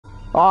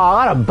Oh,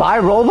 I gotta buy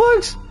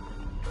Robux?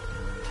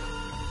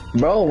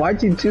 Bro,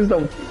 why'd you choose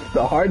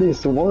the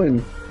hardest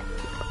one?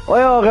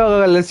 Wait,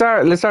 okay. Let's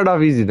start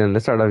off easy then.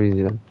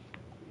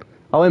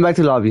 I went back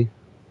to lobby.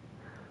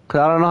 Cause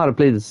I don't know how to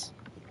play this.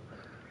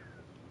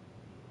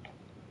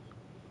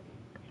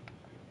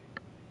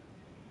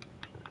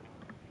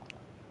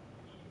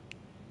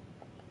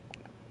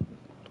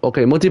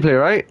 Okay, multiplayer,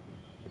 right?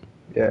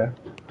 Yeah.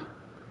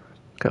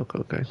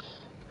 Okay.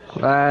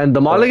 And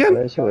the mall again?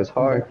 That shit was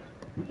hard.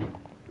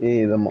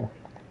 Yeah, the mall.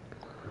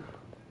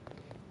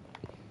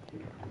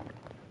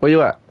 Where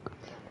you at?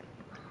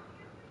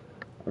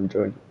 I'm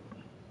joining.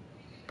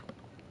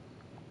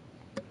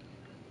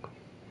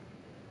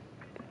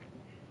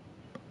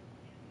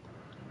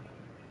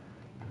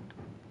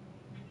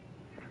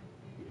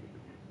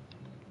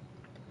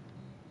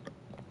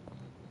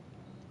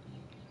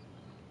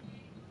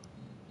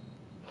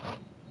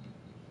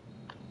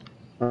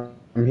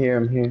 I'm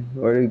here.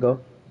 Where do you go?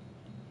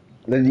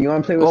 Do you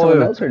want to play with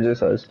someone else or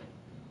just us?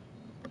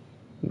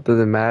 It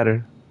doesn't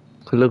matter.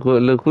 Look,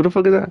 who the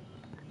fuck is that?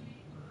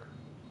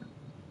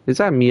 Is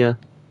that Mia?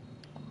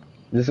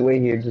 Just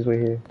wait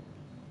here.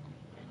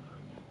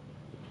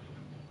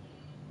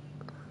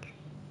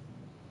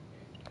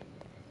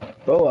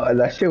 Bro,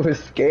 that shit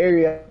was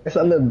scary. I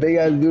saw the big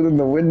ass dude in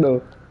the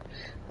window.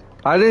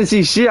 I didn't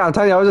see shit. I'm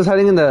telling you, I was just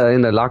hiding in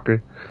the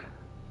locker.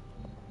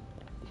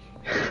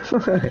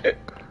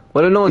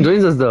 What if no one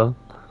joins us though?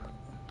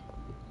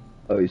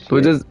 Oh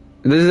shit. This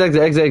is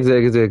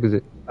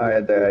exit.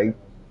 Alright, there.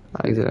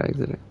 Exit.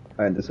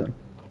 Alright, this one.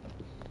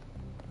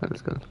 Alright,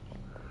 let's go.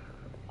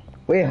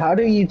 Wait, how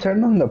do you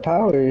turn on the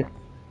power?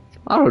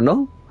 I don't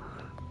know.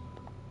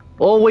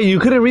 Oh wait, you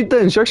couldn't read the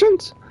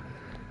instructions?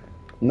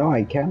 No,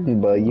 I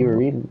can, but you were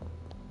reading.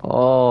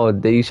 Oh,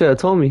 you should have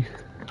told me.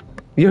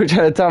 You were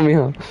trying to tell me,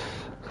 huh?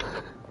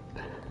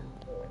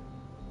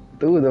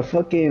 Dude,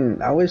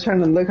 I was trying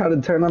to look how to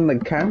turn on the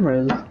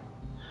cameras.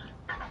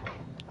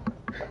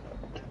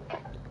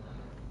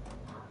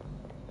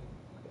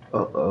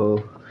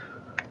 Uh-oh.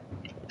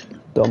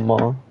 The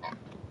mall.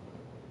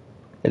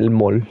 El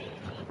mall.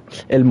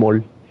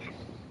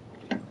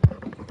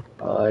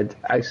 It's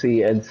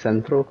actually El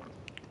Centro.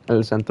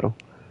 El Centro.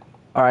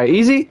 Alright,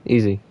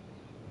 easy.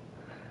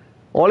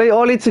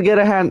 Only to get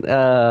a hand,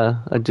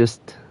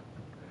 adjust.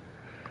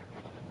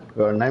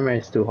 Bro, Nightmare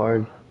is too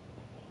hard.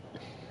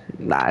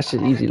 Nah,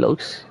 shit easy,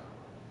 Lokes.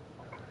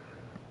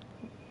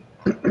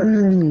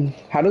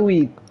 How do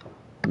we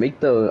make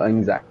the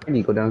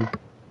anxiety go down?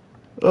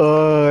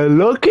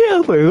 Look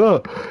here,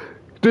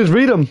 just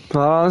read them. I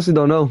honestly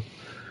don't know.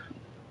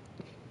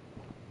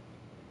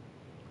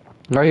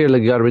 Right here,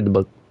 like, you gotta read the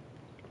book.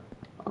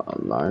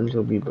 Alarms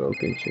will be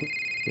broken. This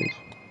is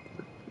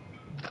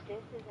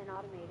an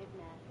automated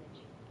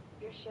message.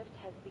 Your shift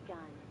has begun.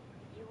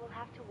 You will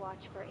have to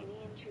watch for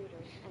any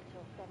intruders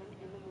until 7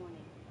 in the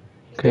morning.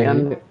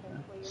 Okay.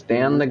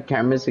 Stay on the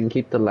cameras and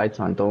keep the lights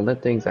on. Don't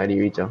let the anxiety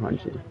reach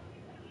 100.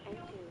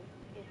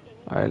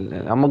 Alright,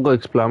 I'm gonna go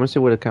explore. I'm gonna see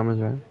where the cameras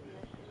are.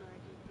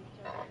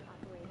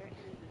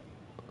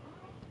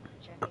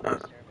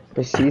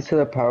 Proceed to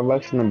the power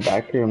box in the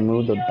back and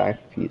remove the back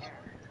fuse.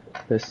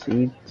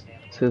 Proceed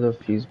to the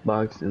fuse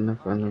box in the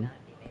front of.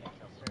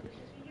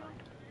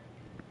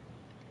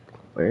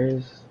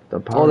 Where's the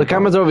power box? Oh, the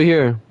camera's over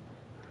here.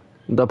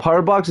 The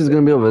power box is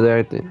gonna be over there,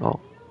 I think. Oh.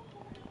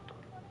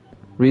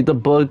 Read the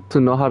book to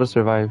know how to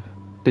survive.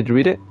 Did you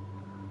read it?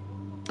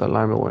 The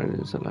alarm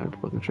awareness, alarm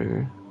broken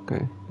trigger.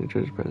 Okay.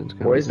 Intruder's presence.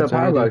 Where's the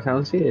power box? I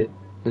don't see it.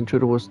 The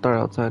intruder will start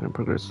outside and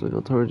progressively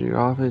go towards your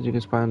office. You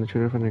can spy on the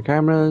intruder from your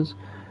cameras.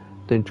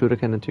 The intruder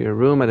can enter your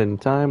room at any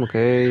time.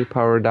 Okay.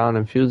 Power down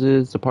and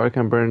fuses. The power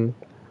can burn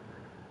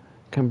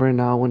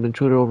now when the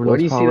intruder overloads power. Where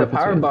do you see the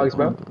power box,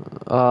 bro?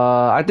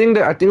 I think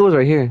it was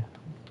right here.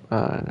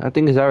 I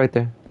think it's that right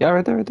there. Yeah,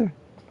 right there.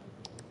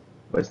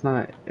 But it's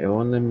not. It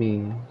won't let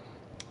me.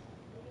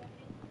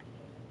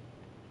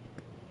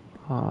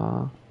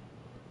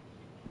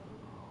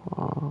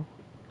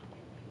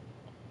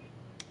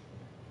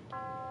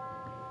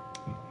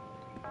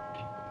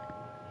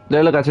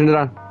 There, look, I turned it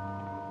on.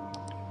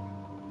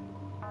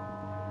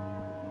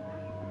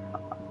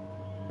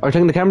 Are you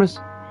checking the cameras?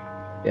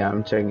 Yeah,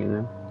 I'm checking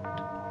them.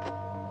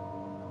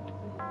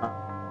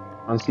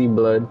 I don't see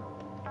blood.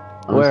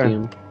 I don't see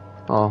him.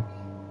 Oh.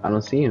 I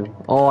don't see him.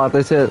 Oh, I thought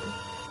you said.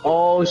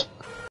 Oh,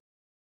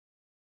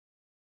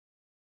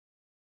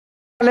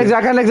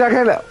 Exactly.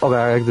 Okay,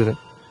 I exited.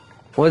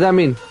 What does that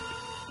mean?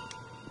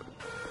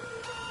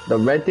 the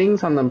red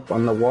things on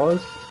the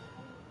walls.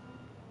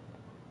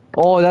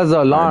 Oh, that's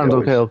the alarms.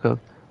 Okay.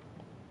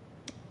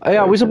 Hey,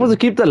 are we supposed to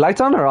keep the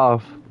lights on or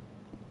off?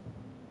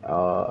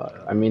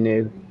 I mean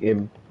it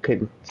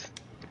could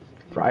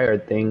fry our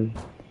thing.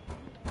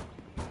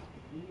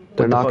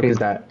 They're knocking. What the fuck is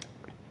that?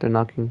 They're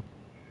knocking.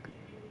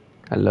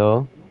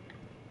 Hello?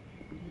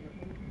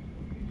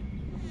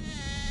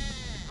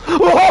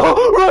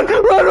 Oh, run!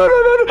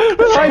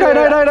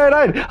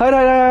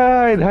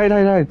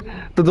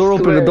 Hide! The door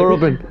open. The Swear. door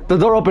open. The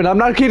door open. I'm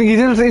not kidding. He's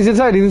inside. He's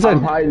inside. He's inside.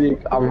 I'm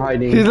hiding. I'm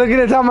hiding. He's looking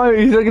at my.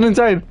 He's looking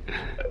inside.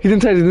 He's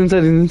inside. He's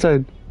inside. He's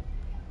inside.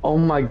 Oh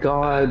my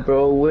god,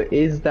 bro. What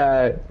is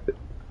that?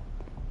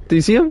 Do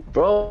you see him?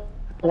 Bro,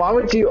 why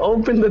would you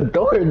open the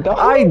door, dog?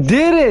 I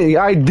didn't.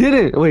 I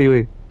didn't.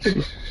 Wait.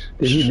 Did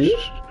he leave?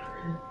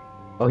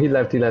 Oh, he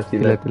left. He left. He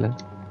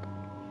left.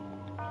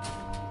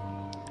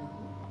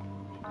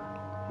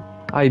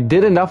 I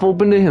didn't. I've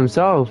opened it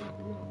himself.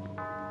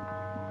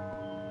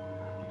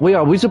 Wait,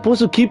 are we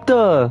supposed to keep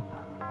the...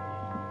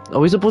 Are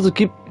we supposed to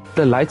keep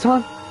the lights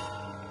on?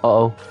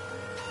 Uh-oh.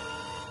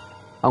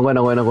 I'm going.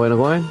 I'm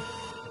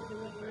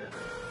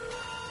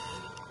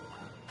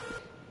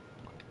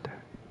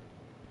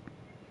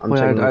Wait,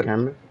 checking the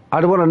camera.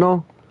 I don't want to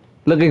know.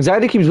 Look,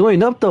 anxiety keeps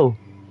going up, though.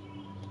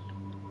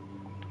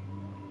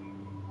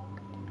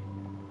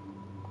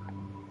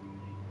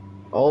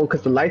 Oh,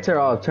 because the lights are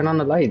off. Turn on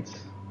the lights.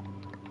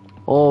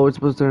 Oh, it's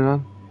supposed to turn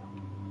on.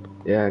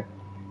 Yeah.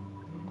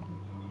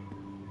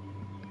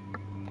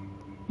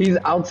 He's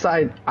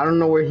outside. I don't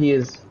know where he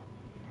is.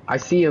 I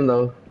see him,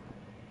 though.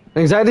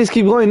 Anxieties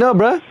keep going up,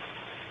 bruh.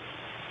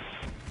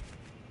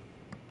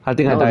 I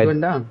think No, I it's died.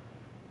 going down.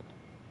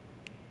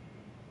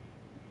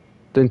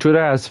 The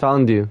intruder has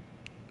found you.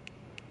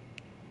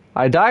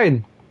 I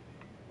died.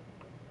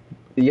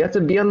 You have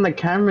to be on the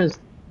cameras,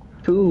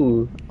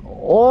 too.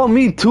 Oh,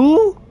 me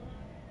too?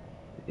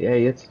 Yeah,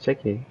 you have to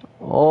check it.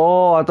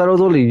 Oh, I thought it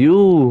was only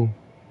you.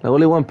 Like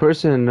only one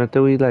person. I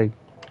thought we like...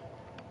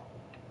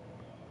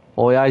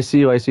 Oh yeah, I see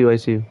you.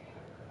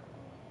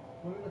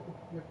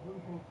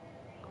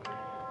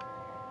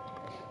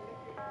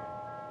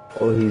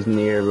 Oh, he's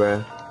near,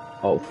 bruh.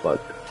 Oh, fuck.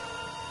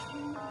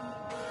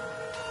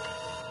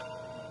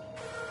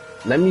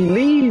 Let me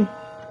leave.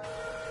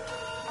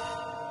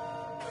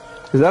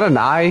 Is that an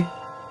eye?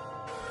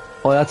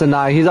 Oh, that's an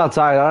eye. He's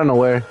outside. I don't know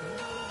where.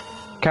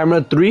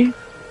 Camera 3?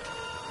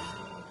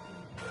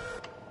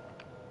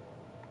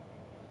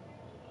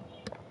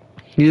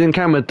 He's in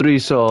camera 3,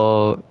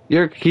 so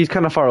he's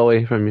kind of far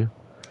away from you.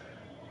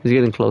 He's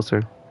getting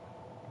closer.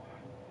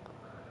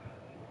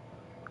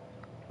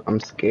 I'm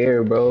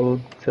scared, bro.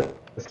 Till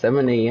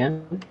 7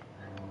 a.m.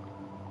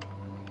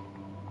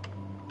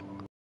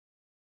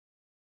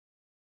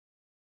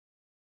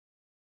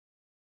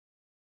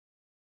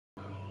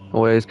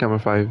 Oh, yeah, he's camera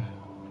 5.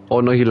 Oh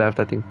no, he left,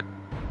 I think.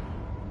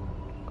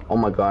 Oh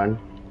my god.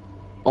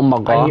 Oh my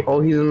god. Oh,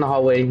 he's in the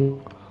hallway.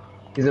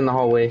 He's in the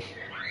hallway.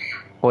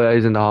 Oh yeah,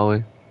 he's in the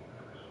hallway.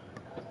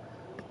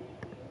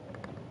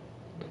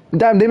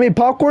 Damn, they made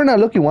popcorn? Now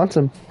look, he wants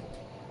some.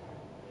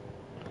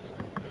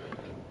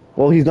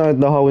 Well, he's not in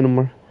the hallway no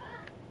more.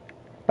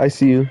 I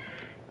see you.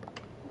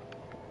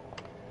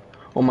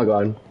 Oh my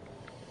god.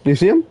 Do you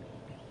see him?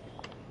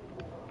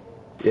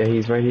 Yeah,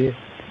 he's right here.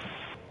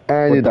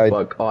 And What you the died.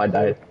 fuck? Oh, I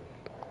died.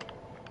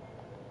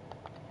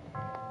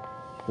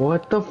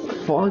 What the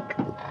fuck?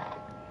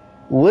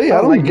 Wait, I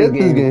I don't like get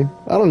this this game. game.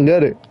 I don't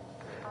get it.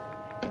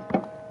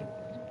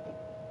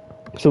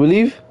 So we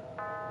leave?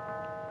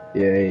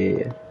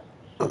 Yeah.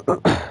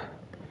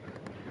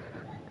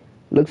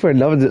 Look for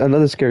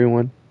another scary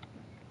one.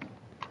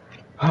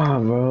 Ah,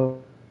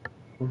 bro.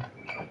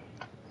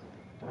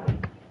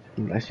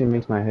 That shit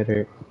makes my head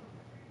hurt.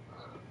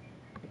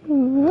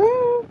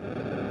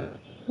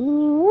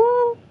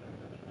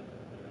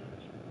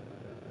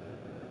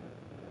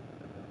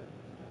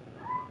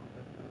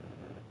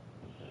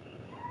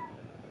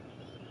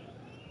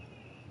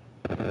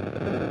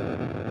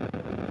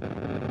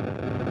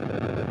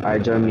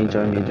 Alright, join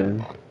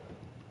me.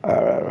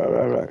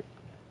 Alright.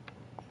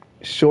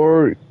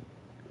 Short,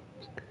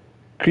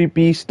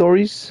 creepy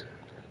stories.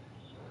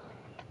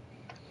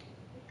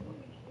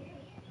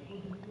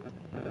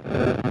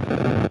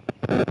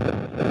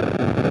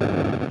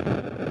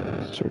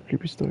 Short,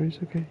 creepy stories,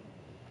 okay.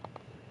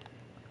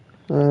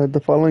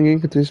 The following game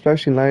contains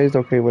flashing lights.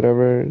 Okay,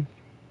 whatever.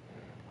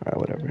 Alright,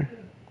 whatever.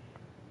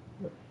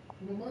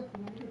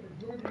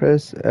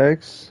 Press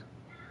X.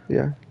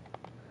 Yeah.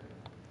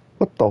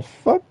 What the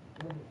fuck?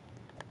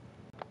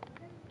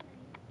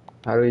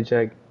 How do we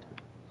check?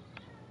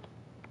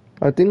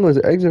 I think it was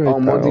exit right Oh,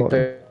 there.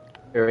 multiplayer.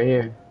 Right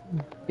here.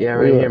 Yeah,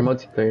 Where right you here, at?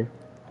 multiplayer.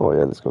 Oh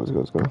yeah, let's go.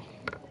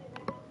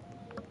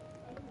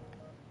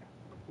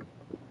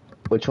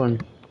 Which one?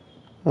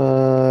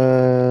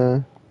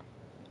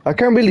 I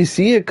can't really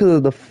see it because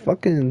of the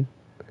fucking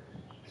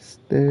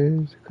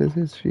stairs. Because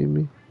it's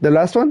streaming. The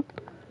last one?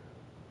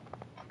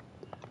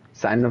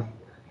 Sign of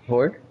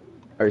Horror?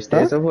 Or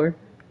Stairs Huh? of Horror?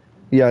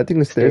 Yeah, I think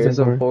the stairs, Stairs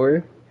of are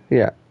Horror?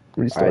 Yeah,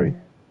 restory. Alright.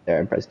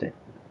 There, I pressed it.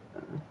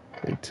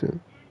 Me too.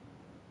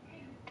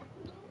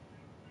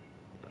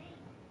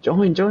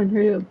 Join,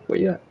 hurry up. Where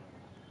you at?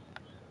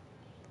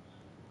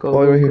 Go,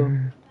 Oh, go, right go.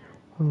 here.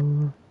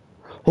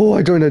 Oh,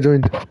 I joined.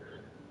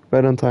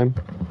 Right on time.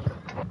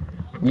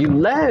 You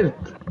left!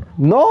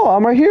 No,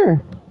 I'm right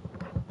here.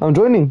 I'm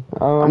joining.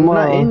 I'm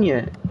not in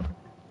yet.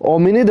 Oh,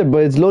 me neither,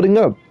 but it's loading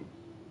up.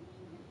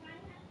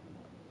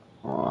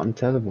 Oh, I'm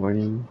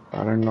teleporting.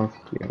 I don't know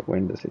if we're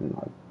in the same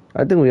lobby.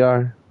 I think we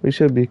are. We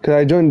should be. Because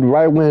I joined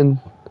right when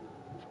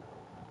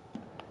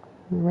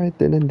Right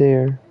then and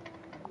there.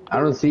 I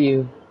don't see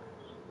you.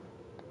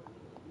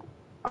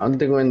 I don't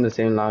think we're in the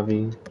same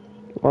lobby.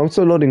 I'm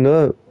still loading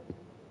up.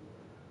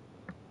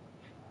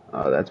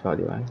 Oh, that's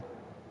probably why.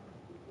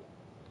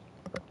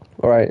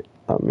 Alright,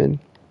 I'm in.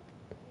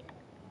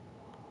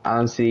 I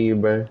don't see you,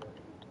 bro.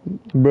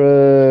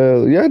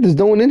 Bruh, yeah, there's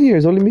no one in here.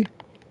 It's only me.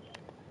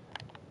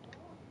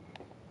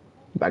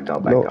 Back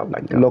out, back out,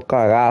 back Lo out.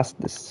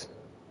 cagaste.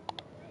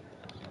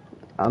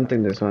 I don't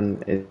think this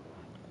one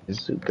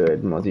is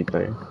good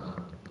multiplayer.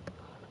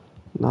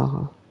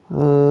 Nah.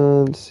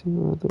 Let's see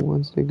what other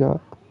ones they got.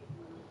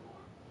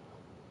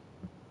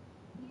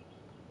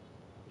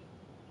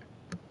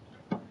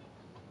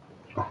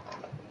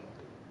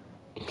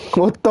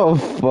 What the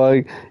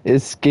fuck?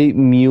 Escape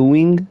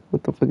mewing?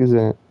 What the fuck is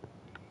that?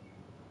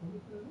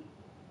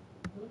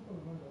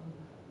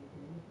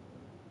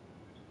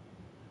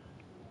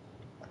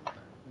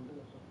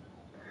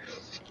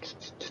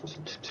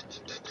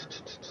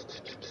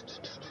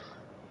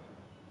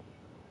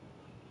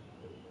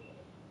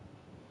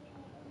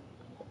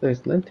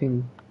 There's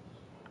nothing.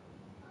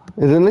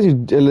 It doesn't let you.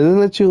 It doesn't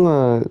let you.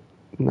 Nah.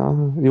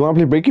 You want to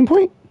play Breaking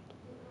Point?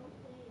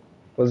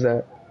 What's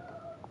that?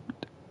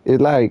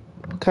 It's like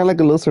kind of like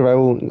a little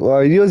survival.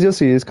 Well, you'll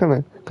see. It's kind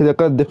of because I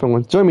got different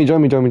ones. Join me.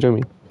 Join me. Join me. Join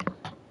me.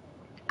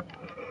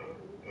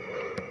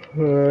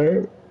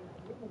 Alright.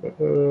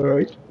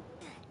 Alright.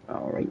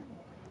 Alright.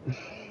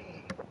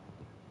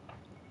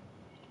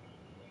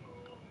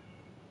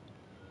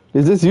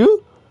 Is this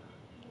you?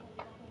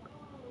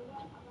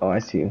 Oh, I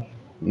see you.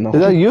 No. Is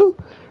that you?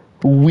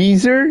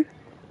 Weezer?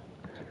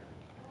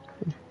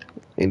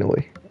 Ain't no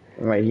way.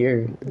 Right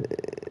here.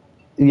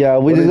 Yeah,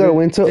 we What just is gotta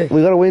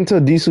it? wait until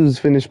Disu's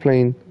finished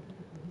playing.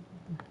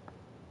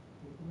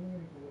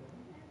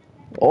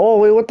 Oh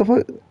wait, what the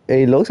fuck?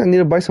 Hey, Los, I need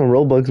to buy some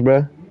Robux,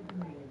 bruh.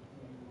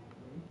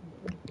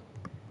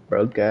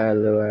 Bro, God,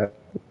 little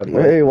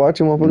boy. Hey, watch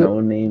him, motherfucker. No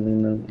name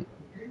in them.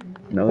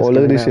 No Oh,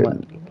 look at skin this that shit. much.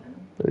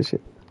 Look at this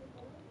shit.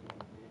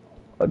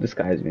 Oh,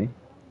 disguise me.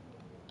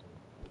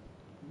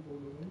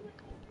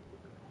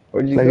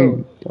 Where'd you Like,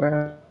 go?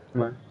 Where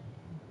am I?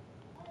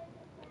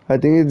 I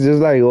think it's just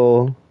like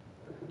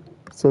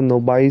some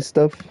nobody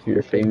stuff.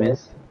 You're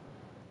famous.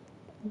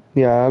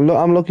 Yeah,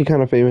 I'm lucky,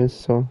 kind of famous,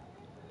 so.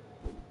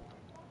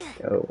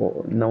 Yo,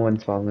 well, no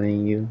one's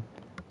following you.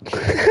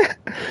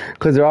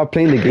 Cause they're all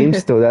playing the game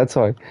still. That's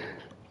why.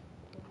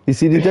 You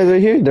see these guys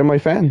right here? They're my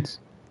fans.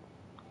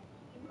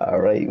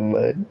 Alright,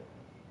 bud.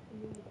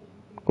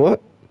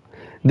 What?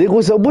 Dick,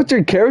 what's up with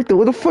your character?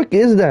 What the fuck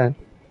is that?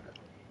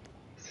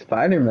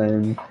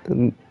 Spider-Man.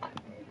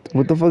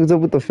 What the fuck is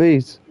up with the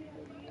face?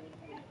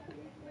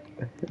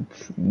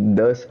 It's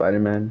the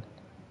Spider-Man.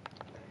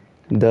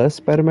 The It's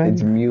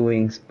Spider-Man?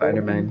 mewing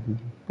Spider-Man.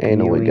 Ain't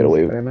no way.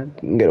 Mewing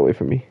Spider-Man. Get away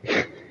from me.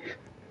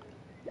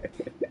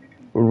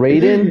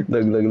 Raiden?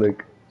 Look, look,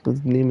 look.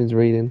 His name is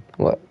Raiden.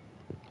 What?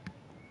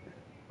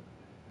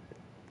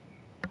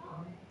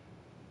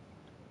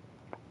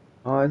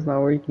 Oh, it's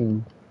not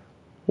working.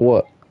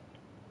 What?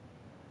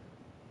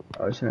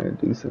 I was trying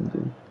to do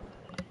something.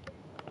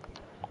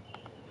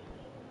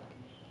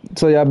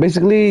 So yeah,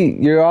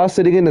 basically you're all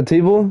sitting in the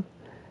table,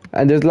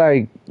 and there's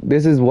like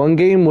this is one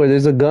game where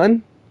there's a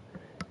gun,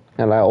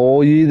 and like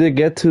oh you either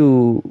get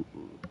you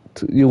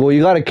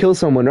gotta kill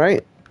someone,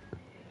 right?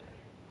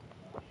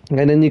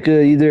 And then you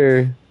could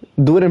either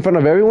do it in front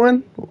of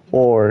everyone,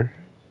 or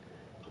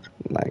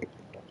like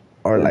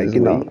Just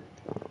wait.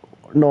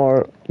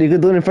 no, you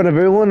could do it in front of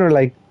everyone or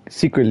like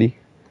secretly.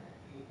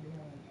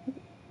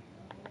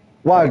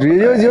 Watch, Oh,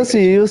 you'll alright,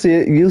 see, you'll see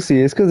it, you'll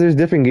see. It's because there's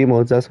different game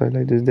modes. That's why,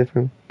 like, there's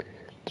different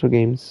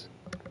games.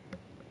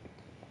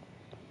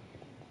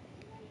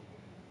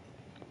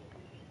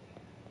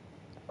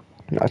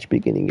 Watch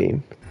beginning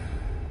game.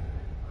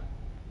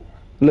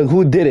 Look,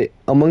 who did it?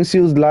 Amongst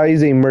you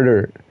lies a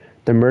murderer.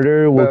 The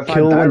murderer will But if I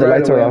kill die when the right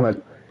lights away, are I'm off.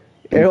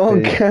 a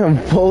Everyone pissed. can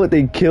vote.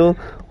 They kill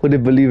who they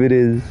believe it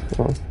is.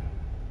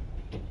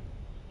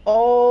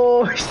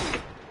 Oh,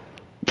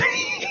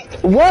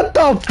 What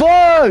the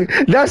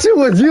fuck? That shit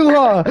was you,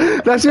 huh?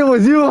 That shit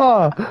was you,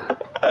 huh?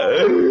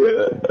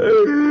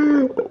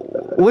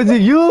 Was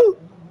it you?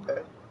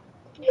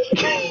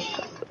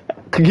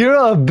 You're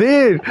a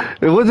bitch.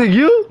 Was it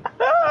you?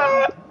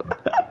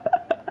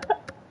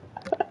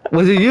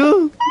 Was it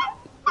you?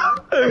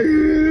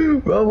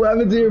 bro, what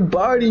happened to your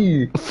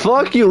body?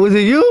 Fuck you. Was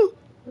it you?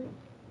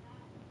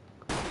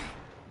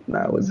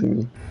 Nah, it wasn't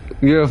me.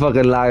 You're a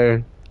fucking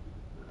liar.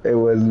 It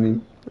was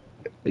me.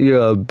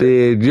 You're a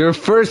bitch. Your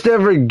first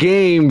ever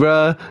game,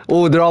 bruh.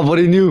 Oh, they're all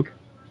voting you.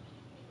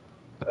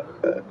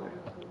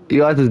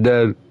 Your ass is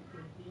dead.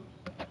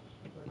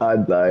 I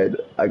died.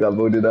 I got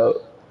voted out.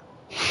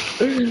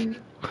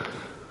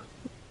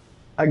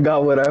 I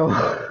got what I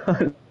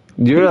want.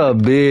 You're a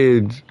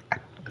bitch.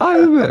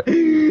 I'm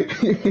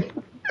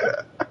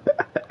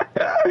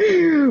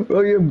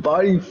Bro, your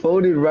body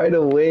folded right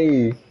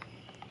away.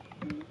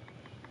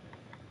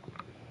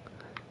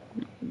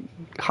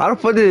 How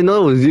the fuck did they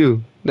know it was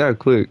you? That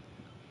quick.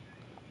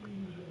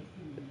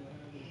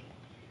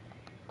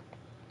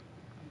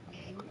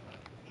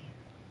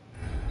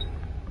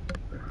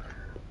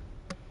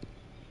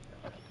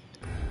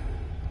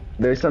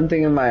 There's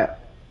something in my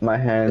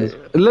hands.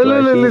 Look, Do look, I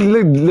look, see look, it?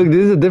 look, look. This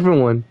is a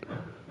different one.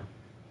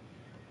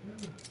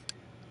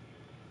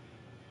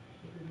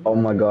 Oh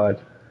my god.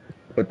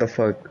 What the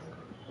fuck?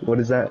 What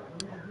is that?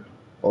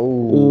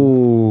 Oh.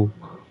 Ooh.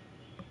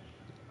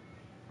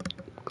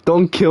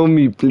 Don't kill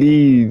me,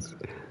 please.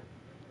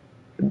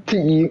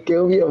 You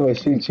kill me, I'm gonna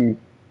shoot you.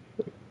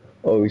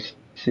 Oh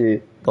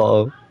shit.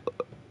 Oh.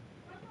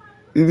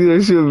 It's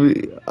gonna shoot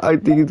me. I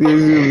think it's gonna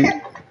shoot me.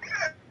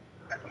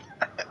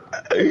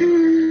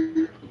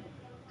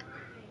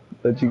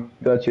 But you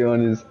got you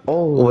on his.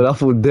 Oh, Oh. that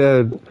fool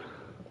dead.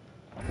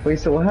 Wait,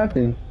 so what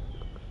happened?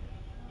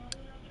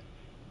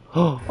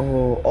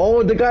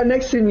 Oh, the guy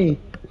next to me.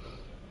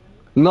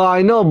 No,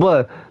 I know,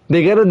 but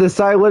they gotta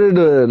decide whether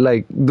to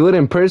like do it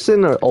in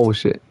person or oh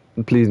shit.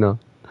 Please no.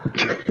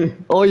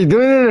 Oh, you're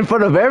doing it in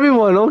front of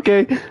everyone.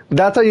 Okay,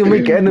 that's how you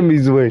make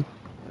enemies. Wait.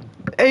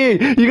 Hey,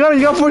 you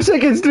got 4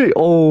 seconds. 3.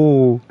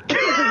 Oh.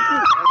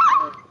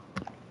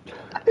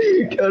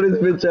 You killed his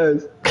bitch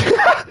ass.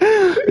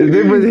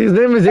 His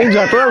name is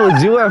Angel. I thought it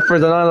was you at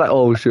first, and I'm like,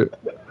 oh shit.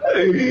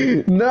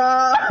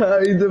 Nah,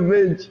 he's a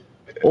bitch.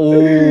 Oh,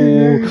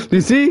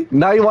 you see?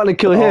 Now you want to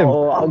kill him.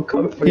 Oh, I'm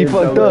coming for He you.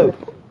 fucked up.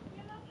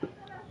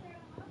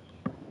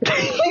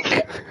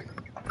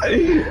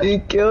 He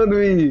killed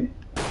me.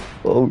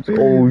 Oh shit.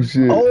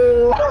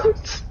 Oh,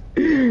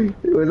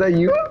 was that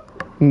you?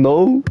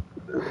 No,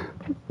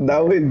 That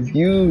was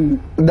you.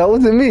 that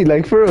wasn't me.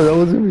 Like for real, that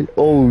wasn't me.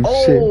 Oh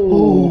shit.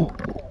 Oh.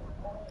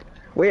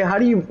 Wait, how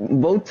do you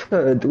vote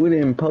to do it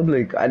in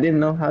public? I didn't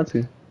know how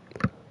to.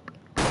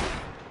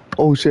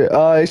 Oh shit.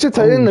 It should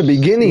tell you in the shit.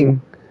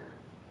 beginning.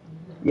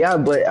 Yeah,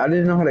 but I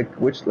didn't know how to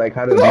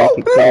how to No, make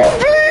it clear. no,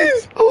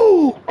 please.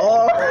 Oh.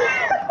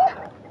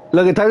 Oh.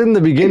 Look, it typed in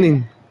the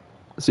beginning.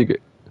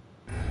 Secret.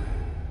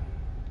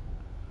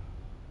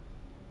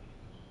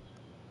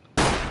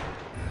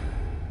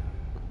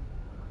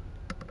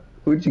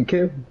 Who'd you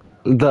kill?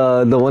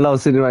 The one that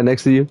was sitting right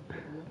next to you.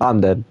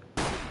 I'm dead.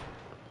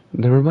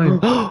 Never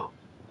mind.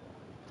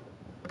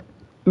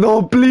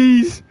 No,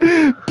 please,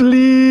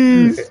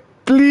 please,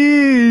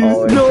 please,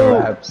 Oh, it's no.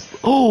 wraps.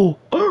 Oh.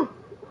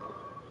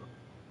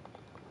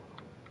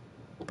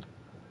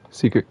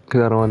 Secret,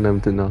 cause I don't want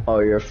them to know. Oh,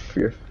 you're.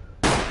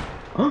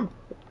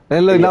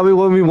 And look, now we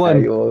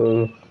 1v1.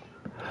 Ayo.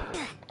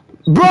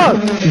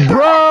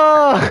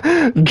 Bruh!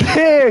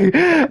 Dang!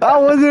 I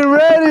wasn't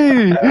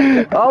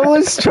ready!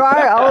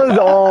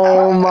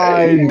 Oh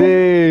my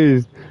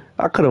days!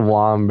 I could've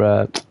won,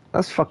 bruh.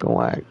 That's fucking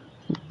whack.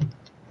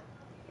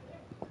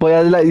 But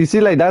yeah, like, you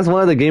see, like, that's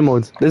one of the game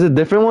modes. There's a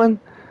different one?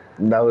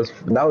 That was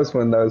fun. That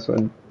was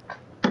fun.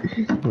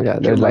 Yeah,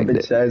 Get there's my like,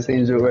 bitch ass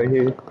Angel right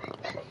here.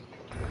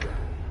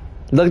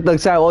 look,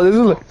 Sam, oh, this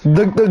is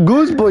like, the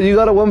goose, but you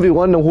gotta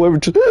 1v1 and whoever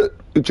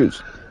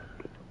choose.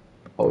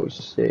 Oh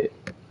shit.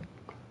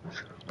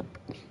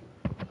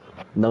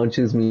 Don't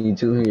choose me.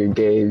 Choose me. You're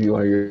gay if you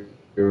want your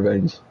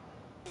revenge.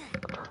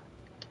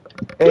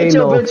 Get Ain't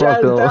your no bitch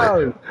ass fucking.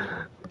 down.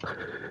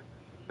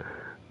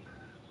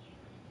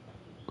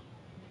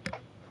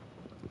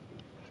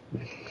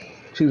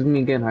 Choose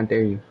me again. I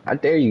dare you. I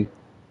dare you.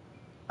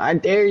 I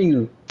dare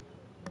you.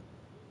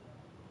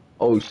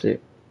 Oh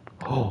shit.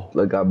 Oh,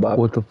 Look, I bop.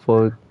 what the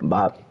fuck?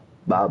 Bop.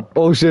 Bop.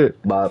 Oh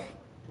shit. Bop.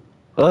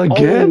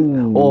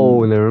 Again?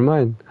 Oh. Oh, never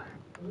mind.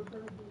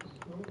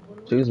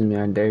 Choose me.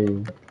 I dare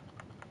you.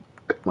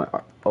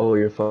 Oh,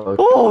 you're fucked.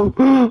 Oh,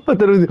 I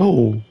thought it was.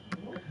 Oh.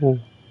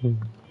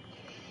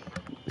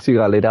 She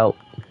got laid out.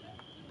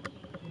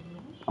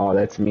 Oh,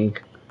 that's me.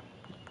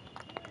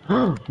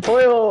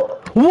 Boyle.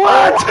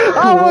 What?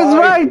 I was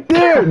What? right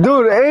there,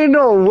 dude. Ain't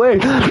no way.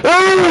 Ain't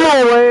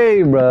no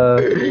way, bro.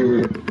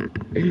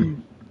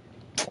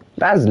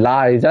 That's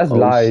lies. That's Oh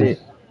lies. shit.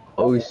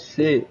 Oh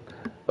shit.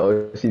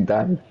 Oh, she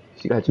died.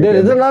 She got you. Dude,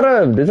 there's a dead. lot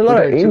of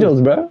Okay, angels,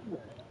 choose. bro.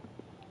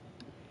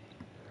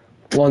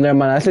 Well, never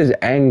mind. That says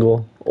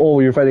angle. Oh,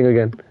 you're fighting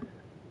again.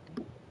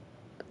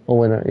 Oh,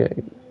 winner.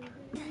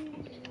 Yeah.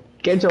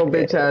 Get your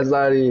bitch ass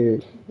out of here.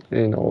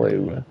 Ain't no way,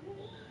 bro.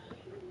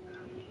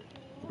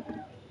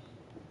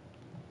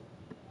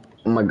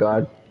 Oh my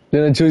god.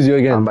 Gonna choose you I'm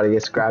again. about to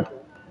get scrapped.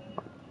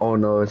 Oh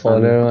no, it's Oh,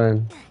 not me. never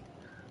mind.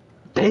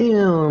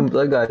 Damn,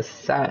 blood got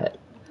sad.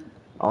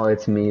 Oh,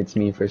 it's me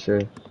for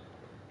sure.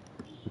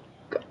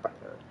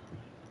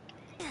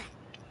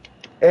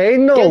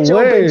 Ain't no Get your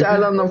way. bitch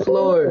ass on the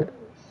floor.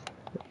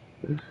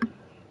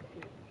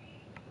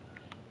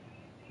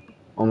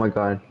 Oh my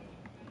god.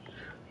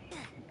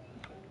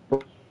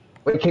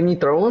 Wait, can you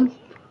throw him?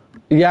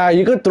 Yeah,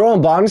 you could throw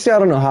him, but honestly, I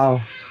don't know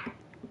how.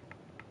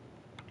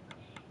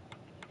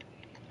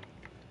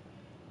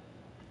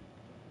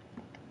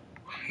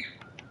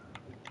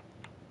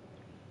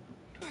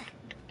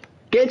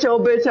 Get your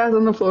bitch ass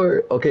on the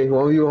floor. Okay,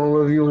 1v1,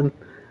 1v1.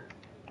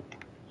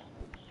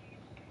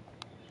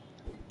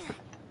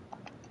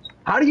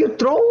 How do you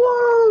throw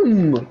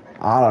him?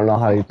 I don't know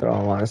how you throw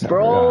him, honestly.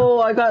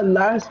 Bro, I got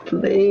last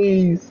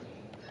place.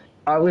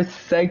 I was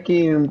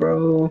second,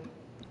 bro.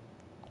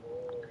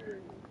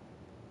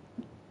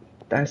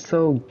 That's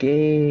so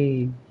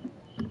gay.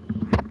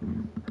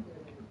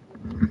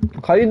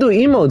 How do you do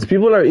emotes?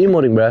 People are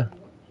emoting, bruh.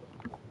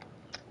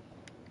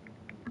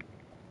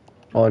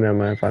 Oh, never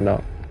mind. I found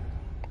out.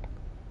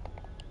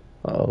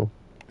 Uh-oh.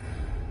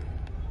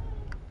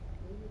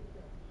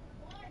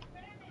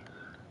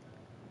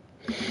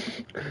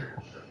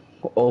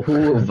 Oh, who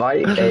will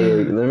fight?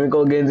 Hey, let me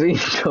go get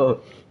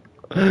Zico.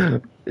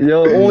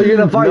 Yo, oh, you're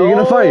gonna fight. No! You're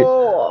gonna fight.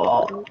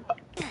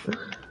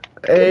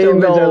 Get your Ain't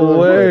bitch ass no on the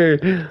floor.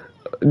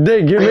 way.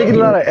 Dick, you're making a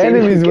lot of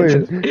enemies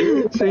win.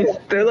 She's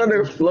still on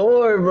the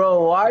floor,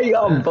 bro. Why are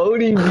y'all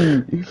voting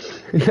me?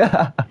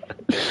 Yeah.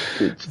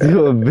 Bitch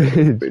You a ass.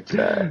 bitch. Bitch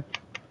ass.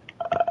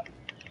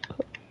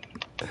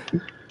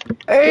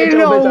 Get Ain't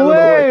your bitch no out of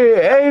the way.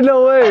 way. Ain't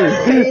no way.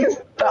 Hey,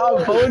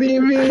 stop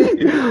voting me.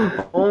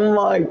 Oh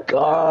my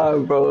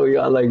god, bro.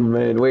 Y'all like,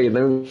 man. Wait,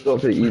 let me go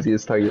for the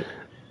easiest target.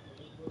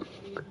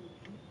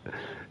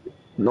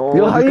 Yo,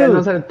 No, how this guy you?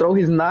 knows how to throw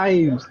his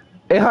knives.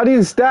 Hey, how do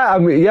you stat? I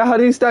mean, yeah, how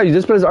do you stat? You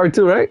just press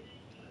R2, right?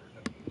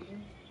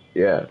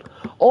 Yeah.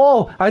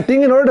 Oh, I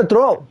think in order to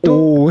throw.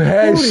 Ooh,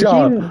 Dude,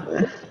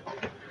 headshot.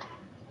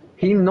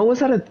 he knows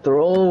how to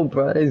throw,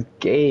 bro. It's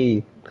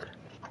gay.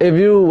 If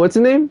you, what's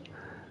the name?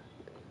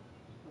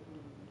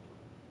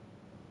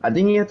 I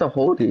think he has to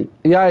hold it.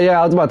 Yeah,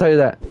 I was about to tell you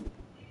that.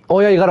 Oh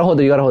yeah, you gotta hold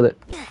it. You gotta hold it.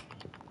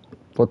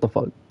 What the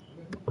fuck?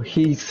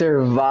 He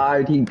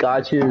survived. He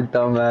got you,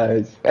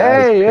 dumbass.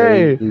 That's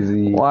Hey.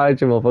 crazy.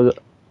 Watch him, motherfucker.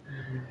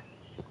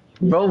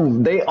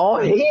 Bro, they all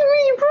hate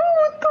me, bro.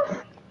 What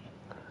the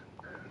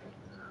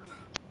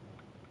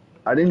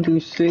I didn't do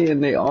shit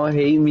and they all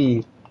hate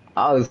me.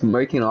 I was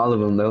murking all of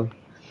them though.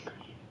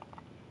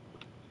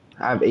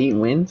 I have 8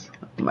 wins.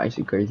 I'm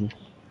actually crazy.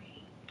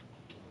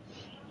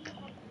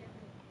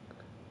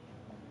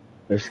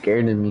 They're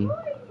scared of me.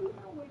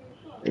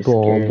 They're Boom,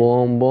 scared.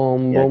 boom,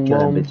 boom, Yeah, boom, kill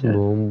that boom, bitch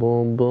ass. boom,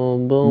 boom,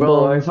 boom, boom,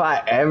 Bro, boom. if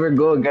I ever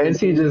go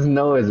against you, just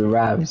know it's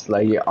raps.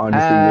 Like, you're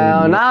honestly Hell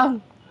winning me. nah.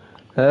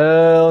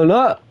 Hell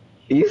no.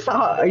 You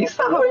saw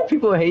how many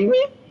people hate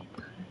me?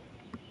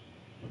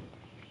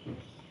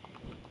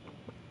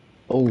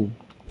 Oh,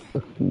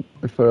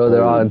 For real,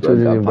 they're all blood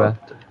choosing you, got bruh.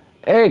 popped.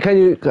 Hey,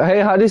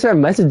 hey, how do you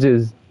send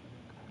messages?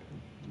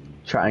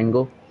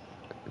 Triangle.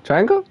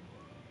 Triangle?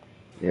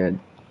 Yeah.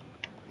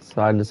 It's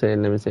hard to say,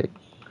 let me see.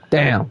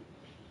 Damn.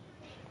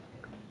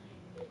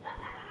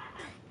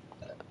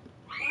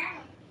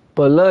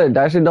 But look,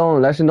 that shit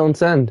don't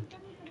send.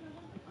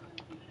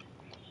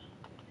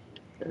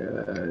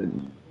 Uh,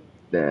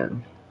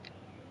 damn.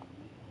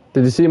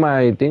 Did you see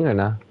my thing or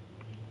not?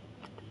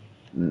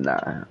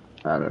 Nah,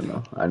 I don't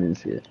know. I didn't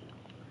see it.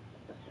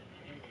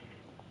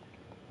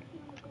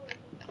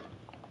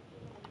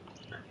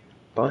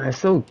 Bro, that's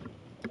so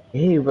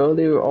gay, bro.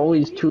 They were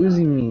always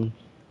choosing me.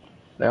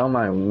 They're all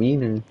my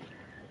wiener.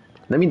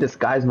 Let me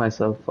disguise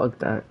myself. Fuck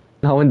that.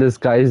 Now in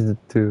disguise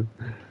too.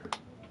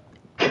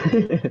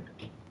 Is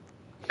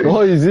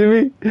Oh, you see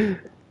me?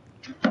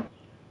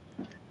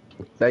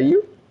 that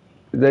you?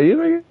 Is that you,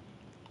 nigga?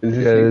 Is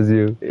this Yeah, you? that's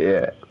you.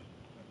 Yeah.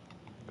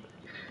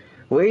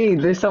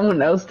 Wait, there's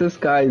someone else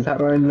disguised. How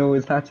do I know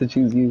it's not to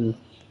choose you?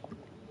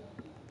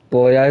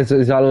 Well, yeah, it's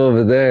all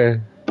over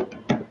there.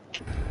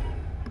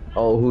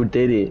 Oh, who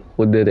did it?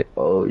 Who did it?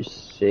 Oh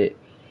shit.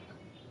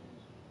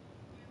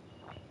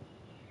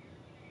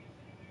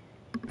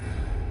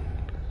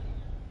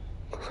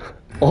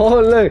 Oh,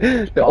 look.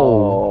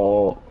 Oh,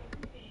 Oh,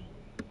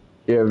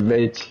 you're a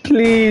bitch.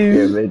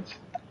 You're a please. bitch.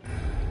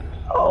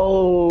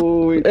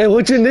 Oh Hey,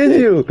 which one is shit.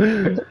 you?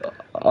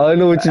 I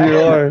know which you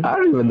I are.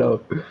 don't even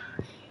know.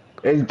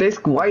 It's this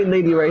white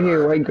lady right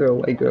here. White girl.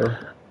 White girl.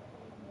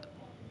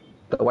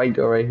 The white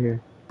girl right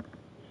here.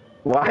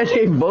 Why are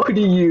they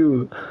voting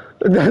you?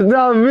 That's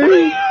not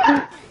me.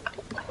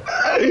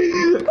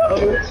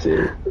 Oh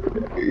shit.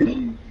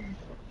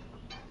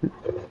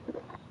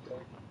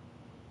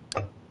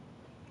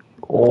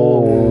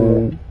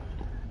 Oh. Oh.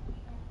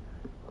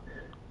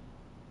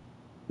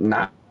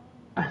 Nah.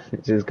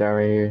 It's this guy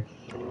right here.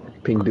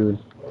 Pink dude.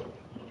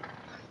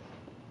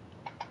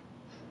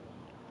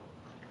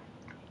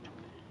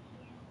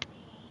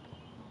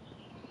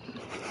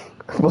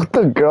 What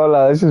the girl?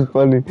 That's just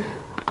funny.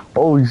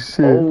 Oh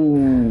shit.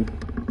 Oh.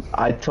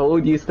 I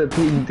told you it's the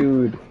pink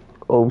dude.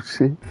 Oh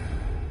shit.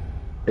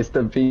 It's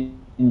the pink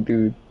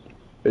dude.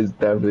 It's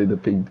definitely the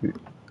pink dude.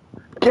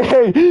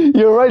 Hey,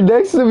 you're right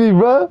next to me,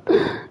 bro.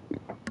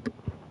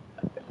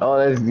 Oh,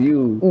 that's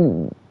you.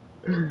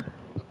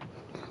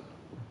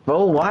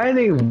 Bro, why are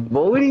they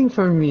voting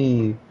for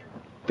me?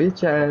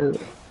 Bitch ass.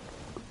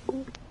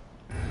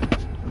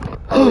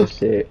 Oh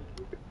shit.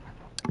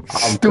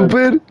 I'm cooked.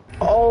 Stupid.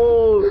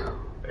 Oh.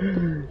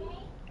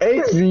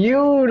 It's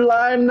you,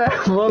 lying that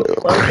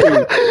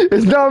motherfucker.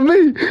 It's not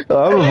me. I'm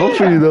gonna vote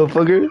for you though,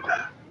 fucker.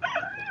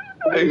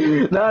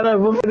 Nah,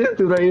 vote for this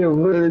dude right here.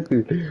 Vote for this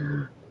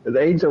dude. The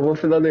angel, vote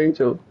for the other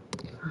angel.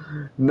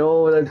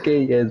 No, that's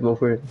gay. Yes, vote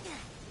for it.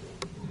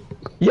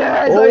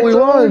 Yes, Oh, I we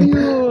told won.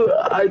 you.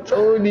 I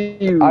told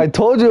I you.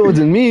 told you it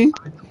wasn't me.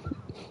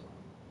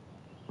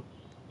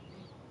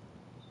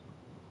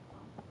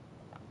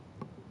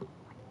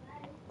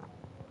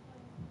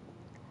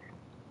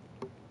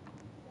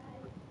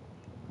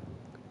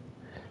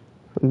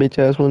 Bitch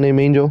ass one named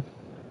Angel.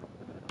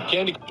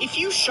 Candy. If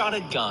you shot a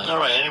gun. All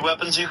right, any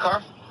weapons in your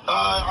car?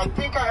 I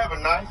think I have a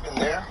knife in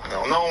there.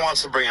 No one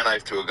wants to bring a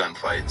knife to a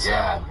gunfight. So.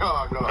 Yeah, no.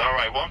 All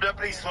right, well, I'm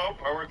Deputy Slope.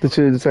 I work. Did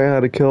you decide how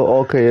to kill?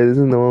 Okay, yeah, this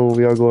isn't the one where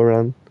we all go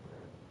around.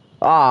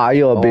 Ah,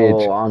 you a bitch.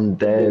 Oh, I'm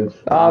dead.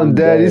 I'm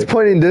dead. He's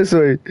pointing this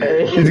way.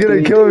 Hey, He's gonna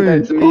you kill think me.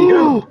 that's me?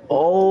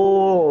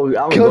 Oh,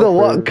 I'll Kill go the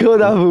what? first. Kill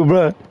that fool,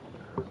 bro.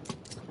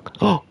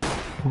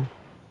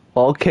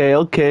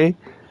 Okay.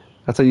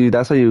 That's how you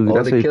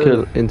they kill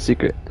killed in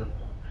secret.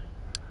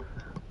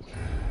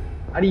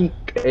 How do you?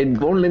 It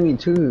won't let me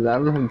choose. I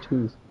don't know how to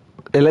choose.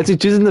 It lets you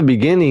choose in the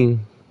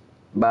beginning.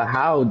 But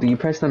how? Do you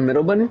press the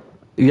middle button?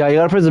 Yeah, you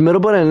gotta press the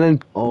middle button and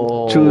then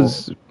Oh,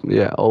 choose.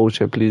 Yeah. Oh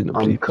shit! Please, no,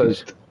 I'm please.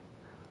 cooked.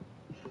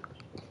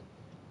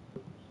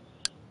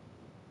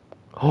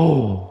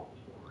 Oh,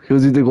 he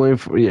was either going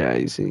for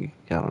you see,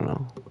 I don't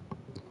know.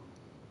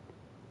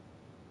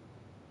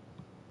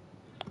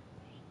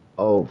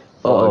 Oh,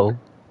 Uh fuck.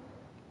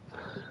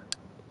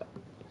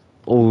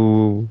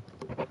 oh.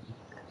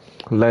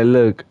 Like,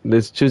 look,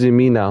 it's choosing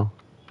me now.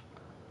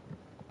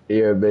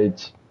 You're a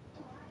bitch.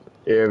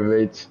 You're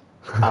a bitch.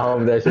 I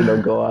hope that shit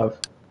don't go off.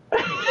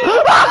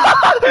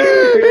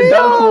 You're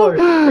done for.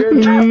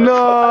 You're done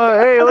No,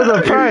 hey, it was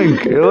a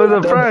prank. It was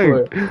a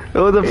prank. It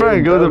was a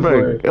prank. It was a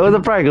prank. It was a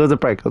prank. It was a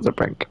prank. It was a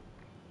prank.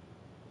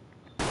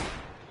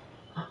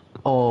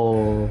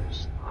 Oh,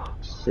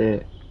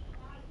 shit.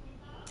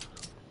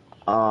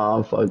 Oh,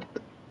 I'm fucked.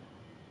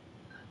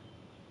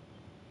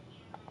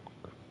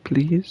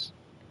 Please.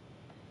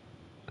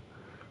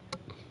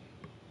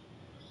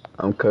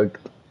 I'm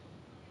cooked.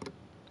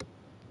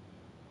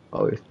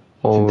 Oh, it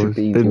Oh, took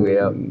the easy way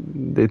out.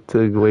 they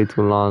took way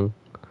too long.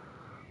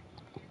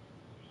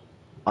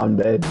 I'm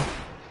dead.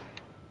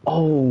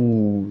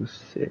 Oh,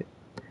 shit.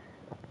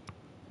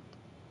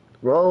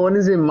 Bro, when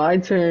is it my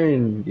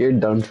turn? You're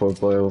done for,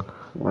 boy.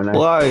 When I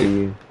Why? see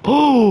you.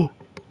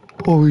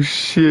 Oh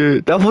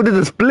shit! That fool did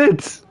the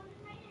splits.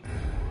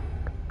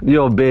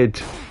 Yo,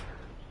 bitch.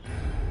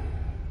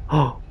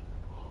 Oh,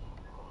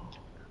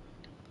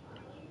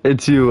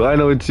 it's you. I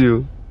know it's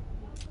you.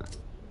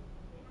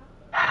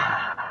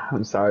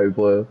 I'm sorry,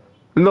 boy.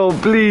 No,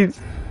 please.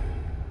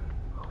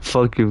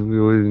 Fuck you.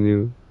 It wasn't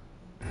you.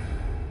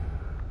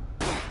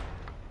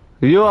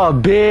 You're a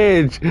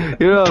bitch.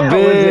 You're a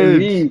That wasn't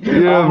me. bitch.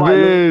 You're a On my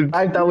bitch.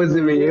 life, that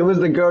wasn't me. It was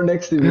the girl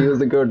next to me. It was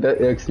the girl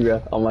next to me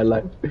on my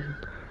life.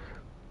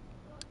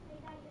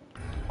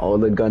 Oh,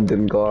 the gun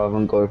didn't go off.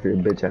 I'm going for your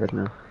bitch ass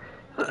now.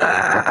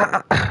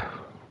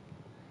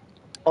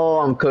 Oh,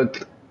 I'm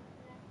cooked.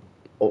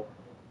 Oh.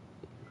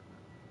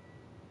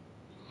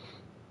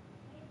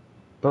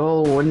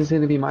 Bro, when is it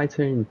gonna be my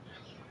turn?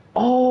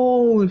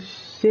 Oh,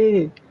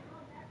 shit.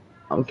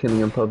 I'm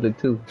killing in public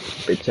too.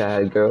 Bitch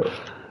ass girl.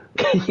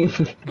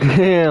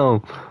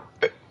 Damn.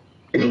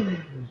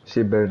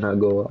 Shit better not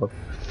go off.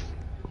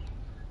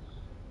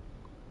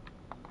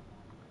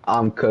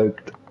 I'm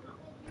cooked.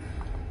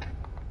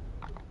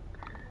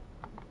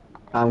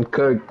 I'm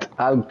cooked.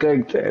 I'm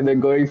cooked. And they're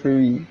going for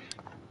me.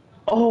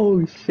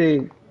 Oh,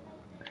 shit.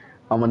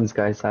 I'm on this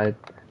guy's side.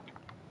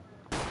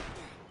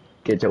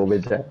 Get your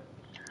bitch ass.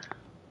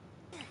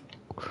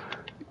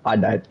 I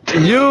died.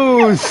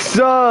 You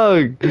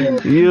suck.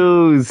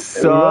 You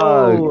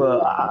suck.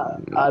 Bro,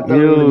 I thought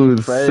we were gonna You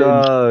be friends.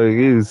 suck.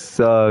 You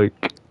suck.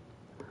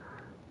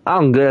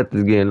 I'm good at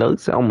this game.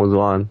 Looks I almost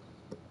won.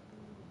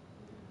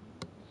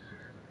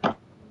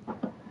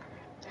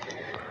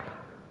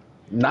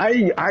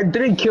 I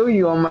didn't kill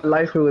you on my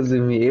life. It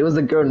wasn't me. It was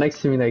the girl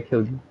next to me that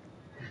killed you.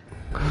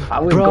 I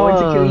was going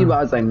to kill you, but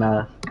I was like,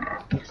 nah.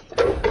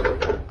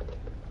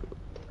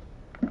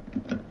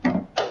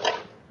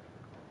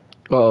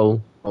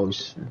 Uh-oh. Oh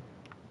shit.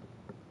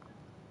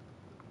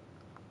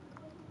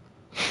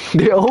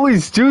 They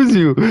always choose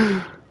you.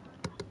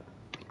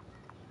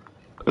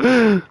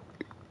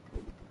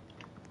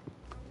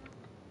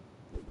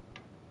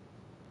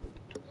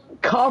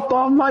 Cop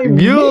on my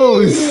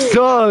You meat!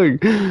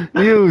 suck.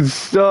 You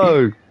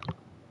suck.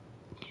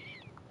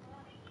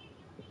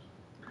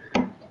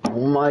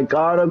 Oh my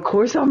god, of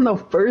course I'm the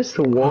first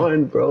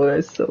one, bro.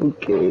 That's so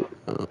cute.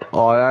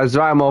 Oh, that's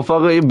right,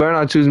 motherfucker. You better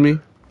not choose me.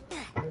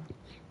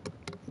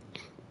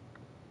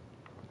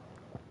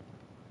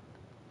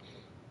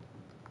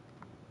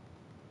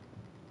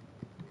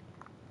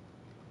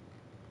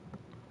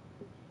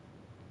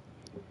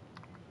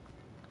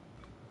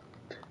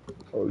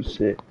 Oh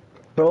shit.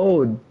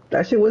 Bro,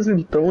 that shit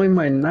wasn't throwing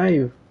my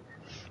knife.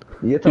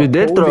 You have to You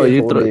did throw.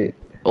 You hold throw. it.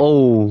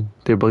 Oh,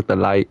 they broke the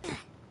light.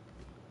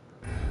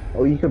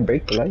 Oh, you can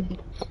break the light?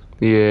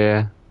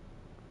 Yeah.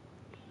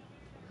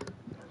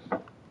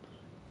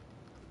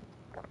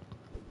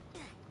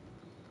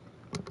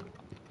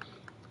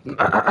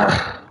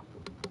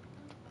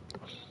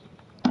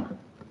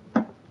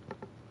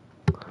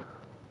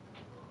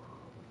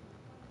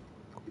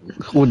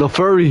 With the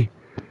furry.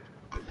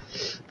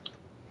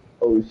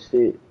 Oh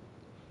shit.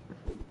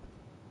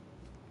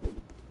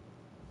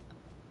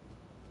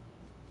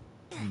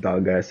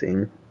 Dog ass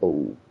aim.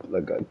 Oh, I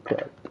got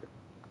cracked.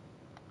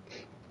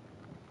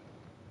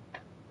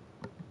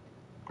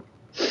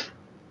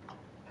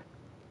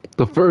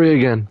 The furry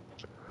again.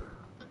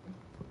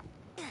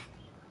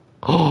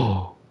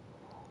 Oh.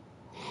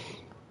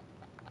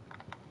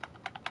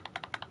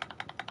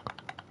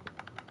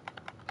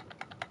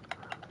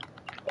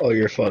 Oh,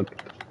 you're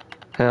fucked.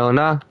 Hell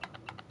nah.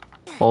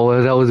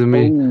 Oh, that wasn't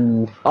me.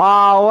 Oh. Oh,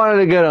 I wanted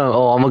to get him.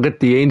 Oh, I'm gonna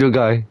get the angel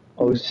guy.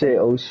 Oh shit,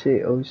 oh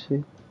shit, oh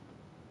shit.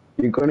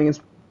 You're going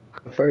against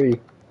the furry.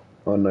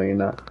 Oh no, you're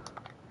not.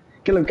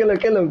 Kill him, kill him,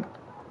 kill him.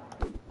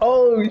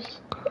 Oh,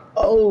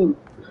 oh.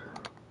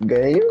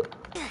 Game?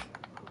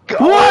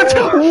 What?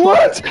 Oh.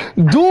 What?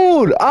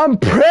 Dude, I'm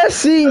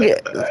pressing.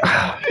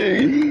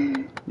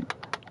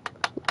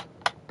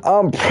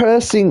 I'm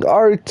pressing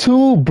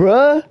R2,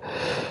 bruh.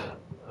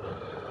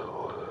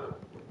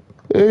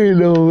 Ain't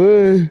no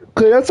way.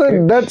 Okay,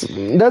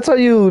 that's how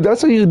you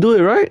do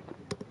it, right?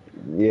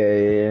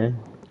 Yeah.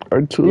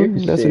 R2, You're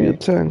that's how you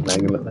shit. turn. Not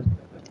gonna lie.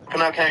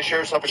 Canal County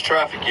Sheriff's Office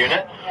traffic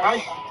unit.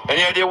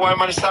 Any idea why I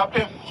might have stopped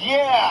you?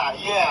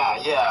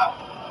 Yeah.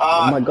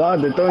 Oh my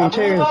god, they're throwing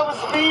chairs. Oh,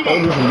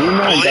 this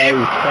Luna guy is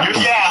cracking.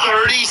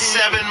 You're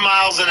 37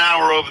 miles an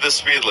hour over the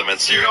speed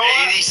limit, so you're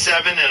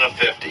 87 and a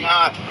 50.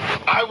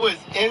 I was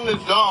in the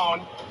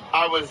zone.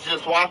 I was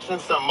just watching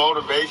some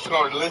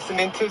motivational or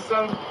listening to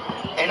some,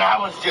 and I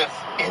was just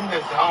in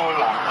the zone.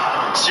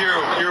 Like, So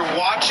you're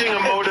watching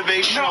a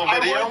motivational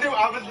video?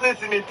 I was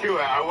listening to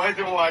it. I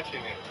wasn't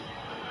watching it.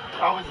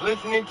 I was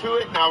listening to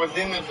it, and I was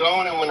in the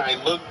zone, and when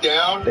I looked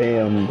down,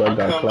 Damn, bro, I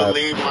got couldn't clapped.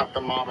 believe my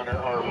odometer.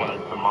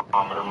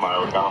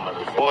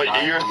 Well,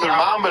 your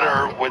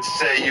thermometer would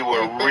say you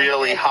were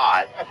really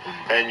hot,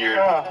 and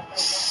your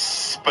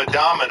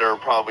speedometer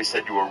probably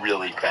said you were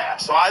really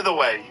fast. So either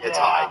way, it's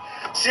high.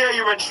 See how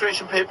your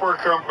registration paperwork,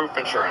 current proof of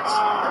insurance.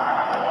 Anything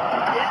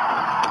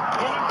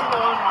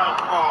on my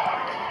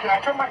phone? Can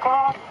I turn my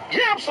car off?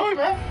 Yeah, absolutely,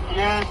 man.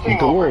 Yeah, this thing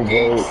Cool, bro.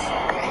 overheats.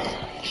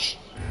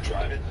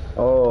 Drive it.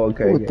 Oh,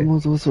 okay. What the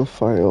most was a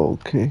fire?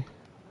 Okay.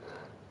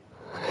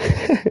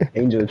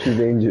 Angel, choose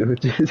Angel.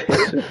 Choose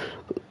Angel.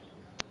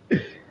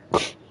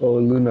 Oh,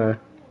 Luna.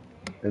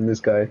 And this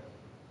guy.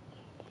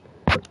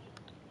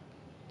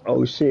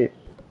 Oh, shit.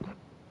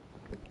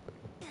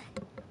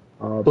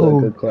 Oh, but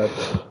good clap.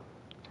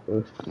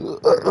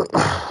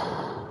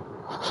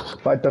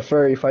 Fight the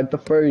furry, fight the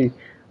furry.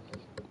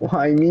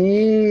 Why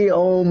me?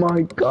 Oh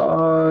my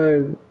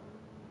god.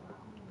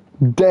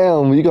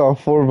 Damn, you got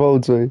 4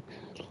 votes, right?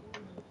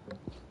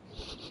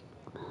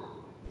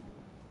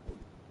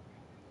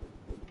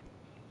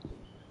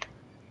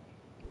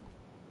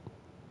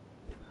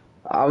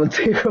 I would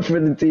take up for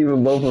the team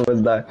and both of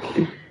us die.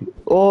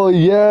 Oh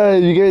yeah,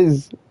 you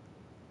guys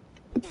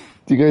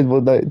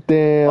both died.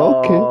 Damn,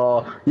 okay.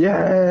 Oh,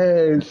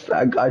 yes.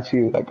 I got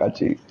you. I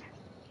got you.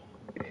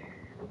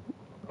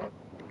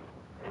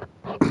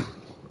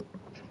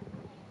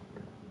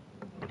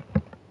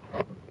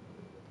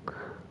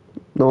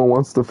 No one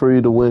wants the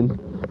furry to win.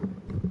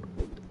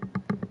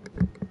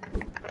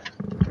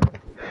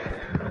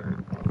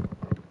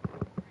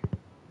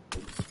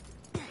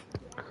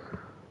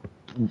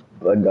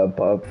 I got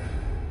popped.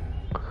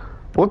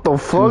 What the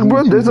fuck,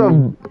 bro?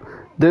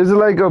 There's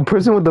like a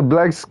person with the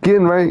black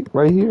skin right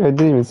here. I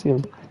didn't even see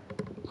him.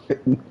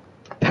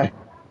 That's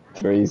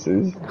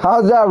racist.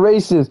 How's that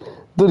racist?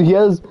 Dude, he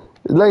has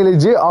like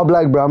legit all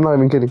black, bro. I'm not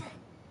even kidding.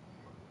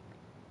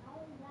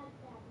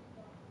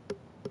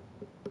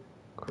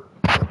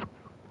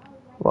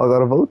 Well, I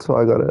gotta vote, so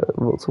I gotta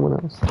vote someone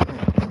else.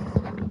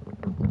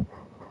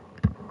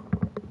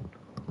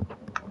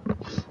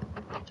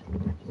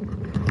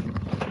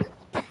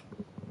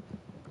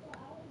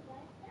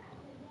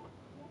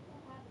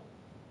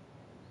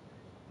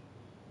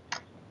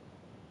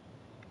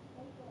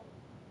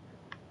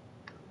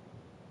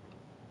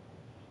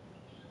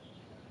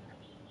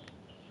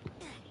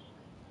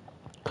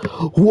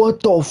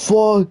 What the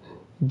fuck?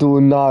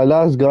 Dude, nah,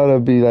 that's gotta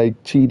be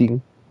like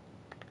cheating.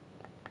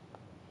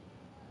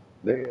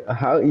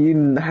 How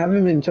you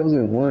haven't been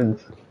chosen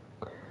once?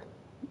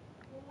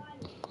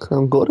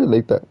 I'm good at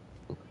like that.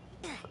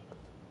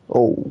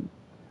 Oh.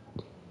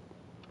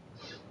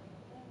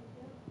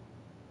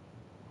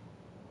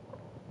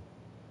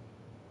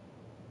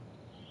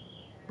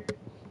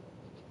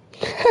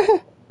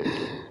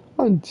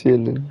 I'm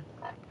chilling.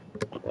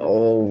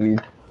 Oh,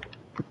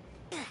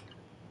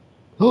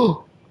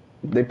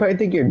 they probably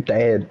think you're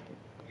dead.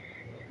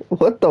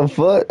 What the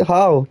fuck?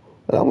 How?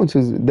 That one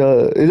choose is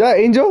that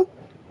Angel?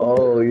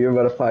 Oh, you're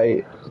about to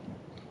fight.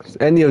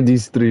 Any of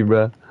these 3,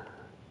 bruh.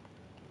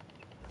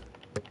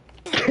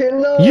 Kill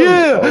him!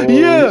 Yeah, Oh,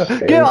 yeah!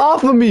 shit. Get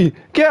off of me!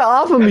 Get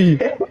off of me!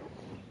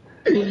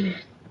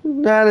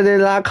 Nah, they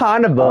like Oh,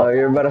 carnival.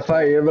 you're about to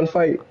fight. You're about to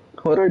fight.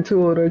 Hold R2.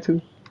 Hold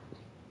R2.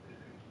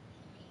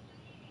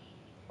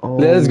 Oh.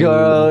 Let's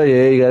go.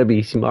 Yeah, you gotta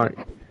be smart.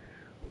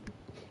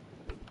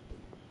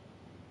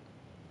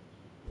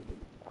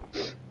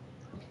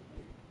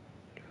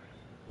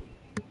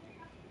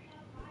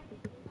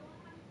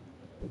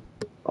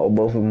 Oh,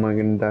 both of them are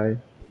gonna die.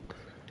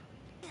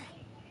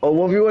 Oh,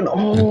 1v1.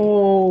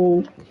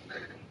 Oh.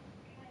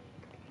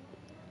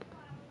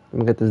 Let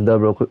me get this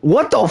dub real quick.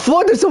 What the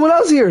fuck? There's someone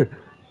else here!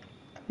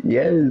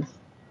 Yes.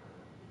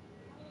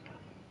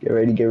 Get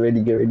ready, get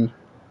ready, get ready.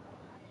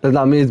 That's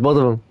not me, it's both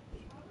of them.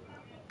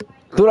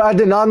 Dude, I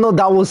did not know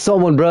that was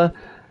someone, bruh.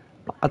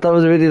 I thought it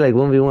was already like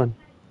 1v1.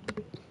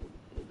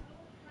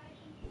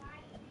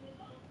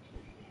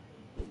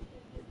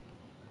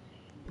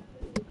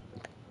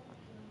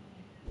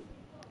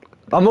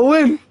 I'ma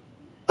win!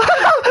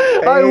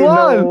 I Ain't no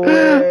won!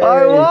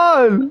 I way.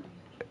 won!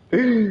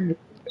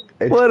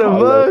 It's What the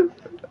Paulo.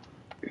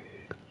 fuck?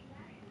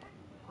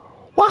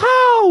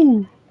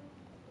 Wow!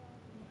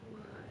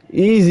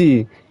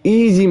 Easy.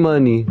 Easy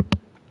money.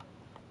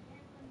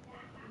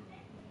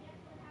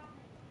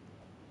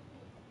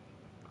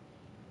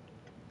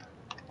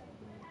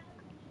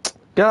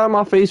 Get out of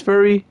my face,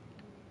 furry.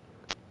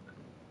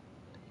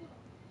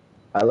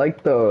 I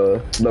like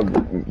the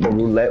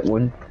roulette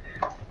one.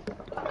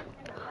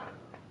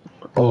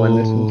 Oh, and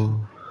this one too.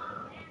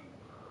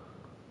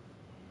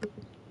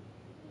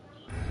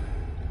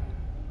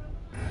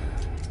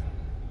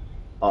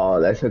 Oh.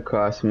 Oh, that's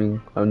across me.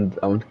 I'm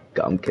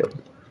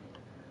killed.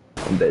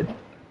 I'm dead.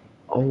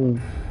 Oh,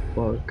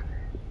 fuck.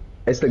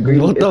 It's the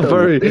green. What the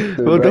furry? It's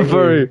the What the right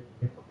furry?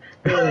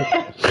 here.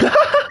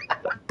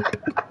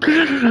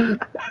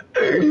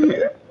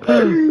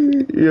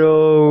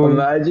 Yo.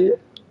 Imagine.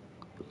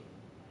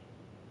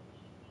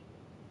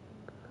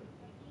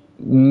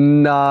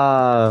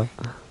 Nah.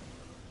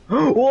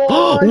 What?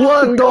 What We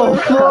got the a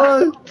rat.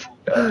 fuck?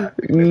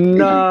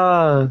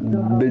 Nah.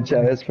 Bitch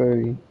ass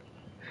furry.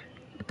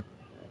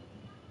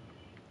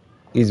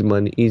 Easy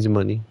money, easy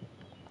money.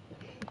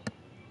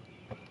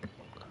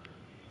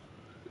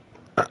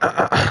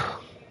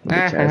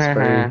 Bitch ass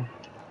furry.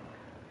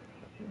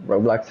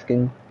 Roblox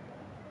skin.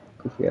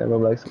 Goofy ass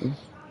Roblox skin.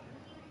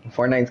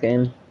 Fortnite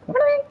skin.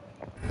 Fortnite.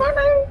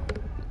 Fortnite.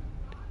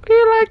 We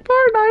like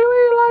Fortnite, we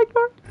like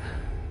Fortnite.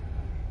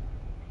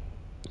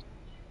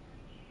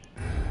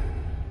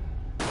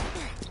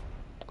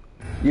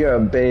 You're a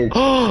bitch.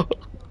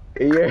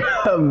 You're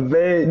a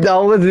bitch. That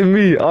wasn't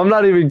me. I'm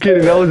not even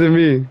kidding. That wasn't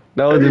me.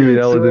 That wasn't me.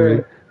 That wasn't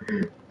me.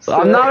 Swear.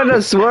 I'm not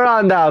gonna swear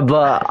on that,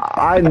 but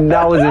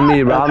that wasn't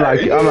me, bro. I'm not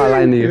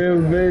lying to you. You're a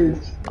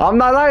bitch. I'm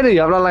not lying to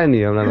you. I'm not lying to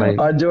you. I'm not lying.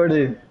 On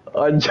Jordan.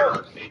 On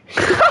Jordan.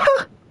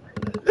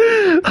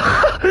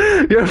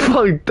 You're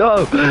fucked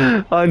up.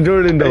 On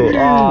Jordan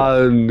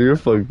though. You're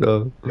fucked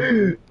up.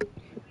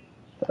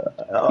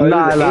 Oh,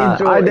 Nah.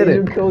 Angel. I did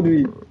Angel it. killed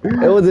me.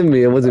 It wasn't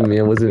me. It wasn't me.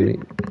 It wasn't me.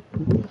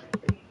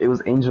 It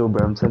was Angel,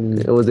 bro. I'm telling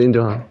It you. was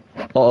Angel, huh?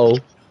 Uh-oh.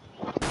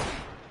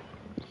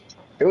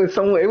 It was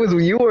someone. It was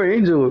you or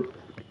Angel.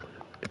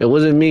 It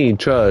wasn't me.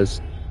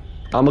 Trust.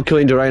 I'm gonna kill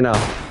Angel right now.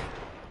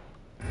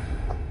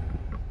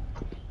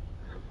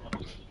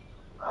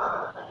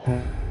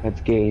 That's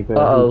gay, bro.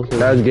 Uh-oh.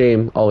 That's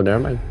game. Oh, never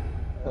mind.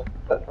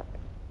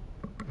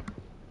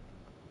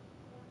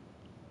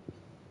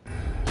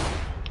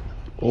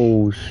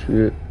 Oh,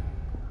 shit.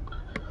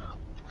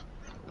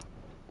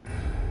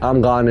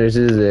 I'm gone. This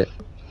is it.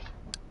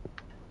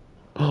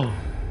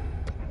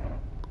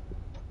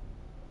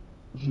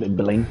 They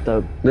blinked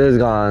up. This is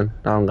gone.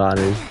 I'm gone.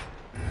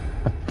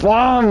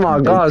 Oh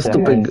my god, Bitch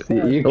stupid. ass.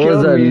 You It was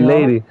killed a me, huh?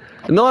 lady.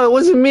 No, it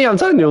wasn't me. I'm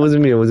telling you, it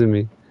wasn't me. It wasn't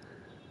me.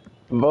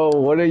 Bro,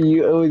 what are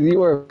you? It was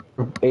you or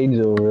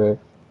Angel, bro. It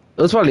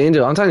was probably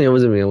Angel. I'm telling you, it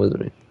wasn't me. It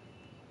wasn't me.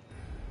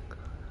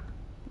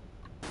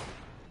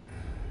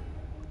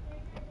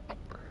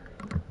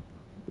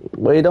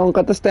 We don't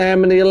got the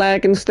stamina, you're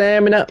lacking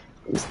stamina.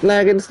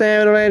 Lacking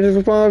stamina, ranges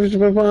for punch.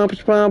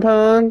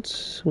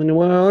 When you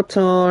were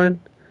torn,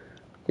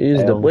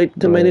 use the weight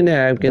too many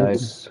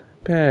napkins.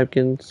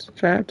 Napkins.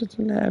 Trapped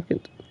into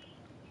napkins.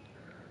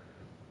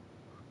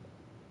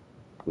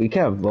 We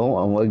can't vote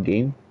on what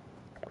game.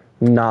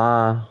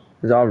 Nah,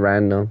 it's all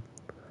random.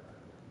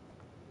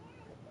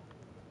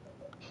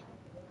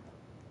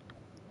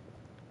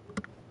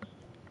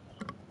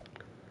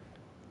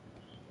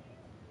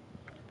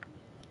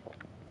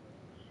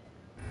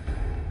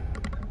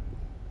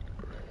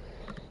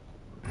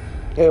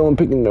 Everyone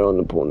picking their own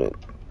opponent.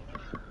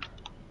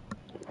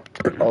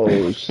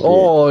 Oh shit.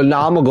 Oh,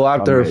 nah, I'm gonna go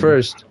after I'm her ready.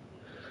 first.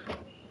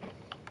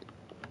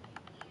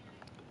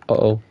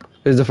 Uh-oh.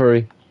 Here's the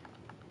furry.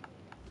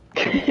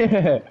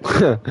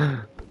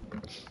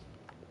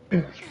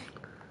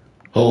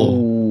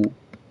 Oh.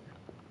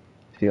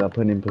 She got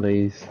put in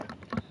place.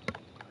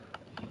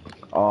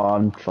 Oh,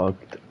 I'm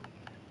fucked.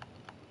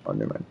 Oh,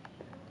 never mind.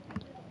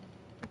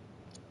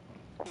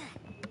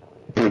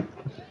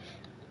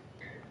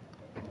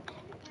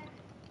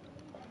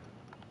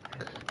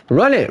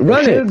 Run it,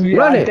 run it, Choose me,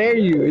 run I it. dare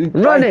you.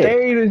 Run I it.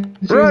 dare you to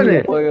choose Run me,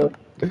 it. Pollo.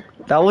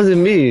 That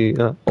wasn't me.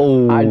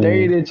 Oh. I dare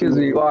you to choose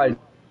me. Watch.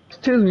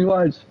 Choose me,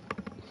 watch.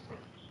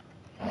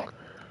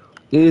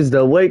 Use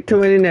the weight too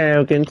many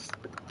napkins.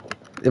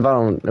 If I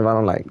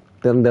don't like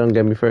them, they don't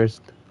get me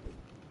first.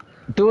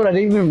 Dude, I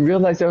didn't even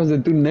realize there was a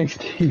dude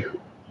next to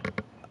you.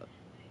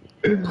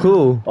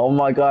 Who? Oh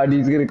my god,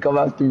 he's gonna come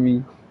after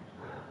me.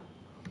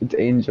 It's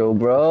Angel,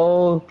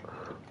 bro.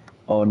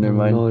 Oh, never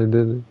mind. No, I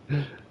didn't.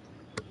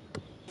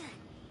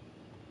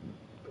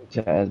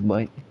 Jazz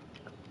bite.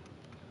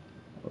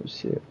 Oh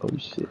shit, oh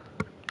shit.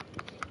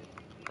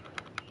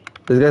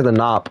 This guy's a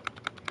knob.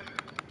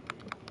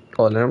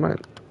 Oh, never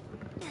mind.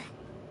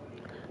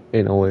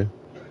 Ain't no way.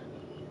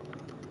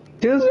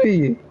 Kills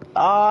me.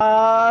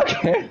 Ah,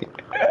 okay.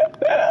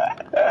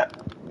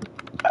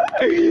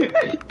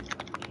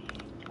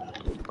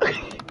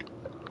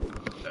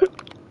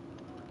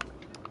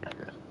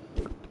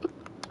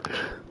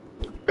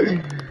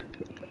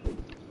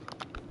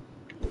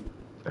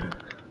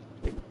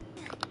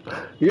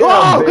 You're a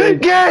Oh!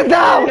 bitch. Get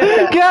down!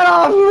 Get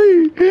off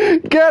me!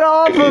 Get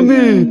off of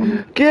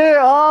me! Get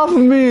off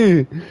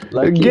me!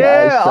 Lucky I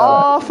Get shot.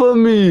 off of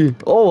me!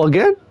 Oh,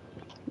 again?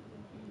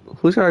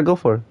 Who should I go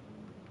for?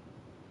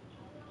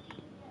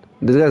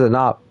 This guy's a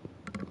knob.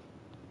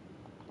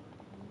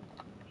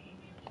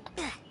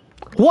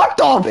 What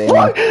the Damn.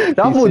 fuck?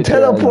 That He fool sit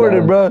your ass teleported,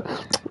 down. bro.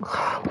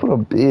 What a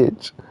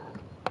bitch.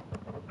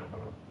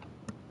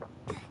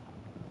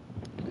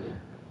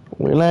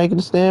 We like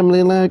a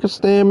stamina, like a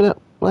stamina,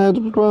 like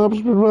the drops.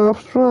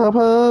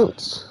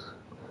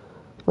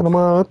 When I'm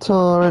on a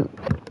torrent,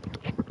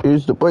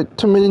 here's the white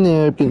too many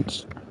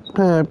napkins.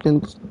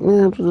 Napkins,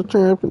 napkins,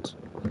 napkins.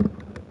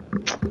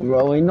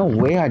 Bro, ain't no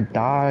way I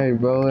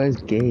died, bro.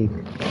 That's gay.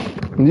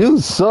 You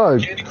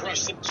suck. Candy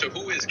Crush. So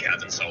who is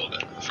Captain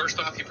Sullivan? First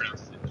off, you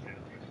pronounce it.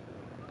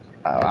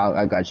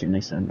 I got you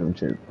next time, don't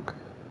trip.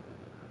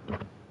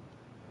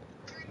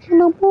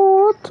 When I'm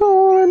on a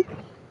torrent,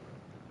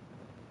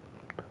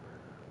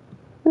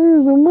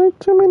 here's the white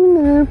too many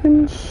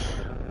napkins.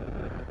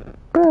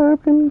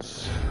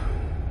 Napkins.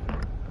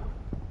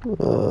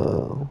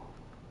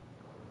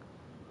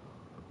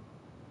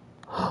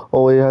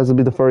 Oh, it has to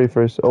be the furry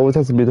first. Always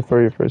has to be the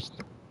furry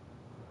first.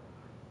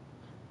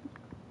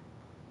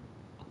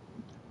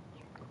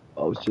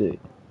 Oh shit.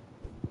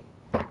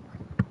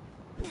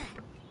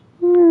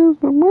 Here's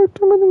the white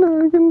too many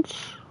napkins.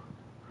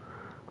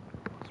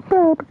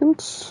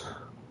 Napkins.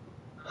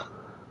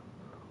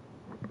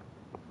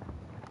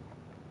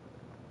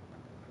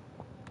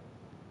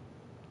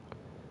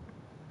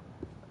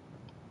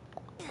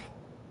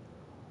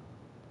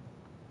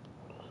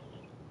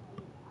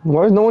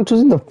 Why is no one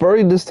choosing the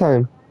furry this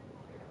time?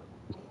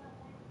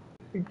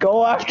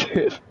 Go after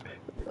it.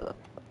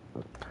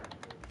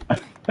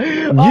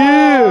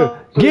 Yeah!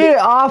 Get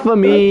off of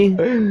me!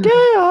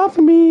 Get off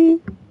of me!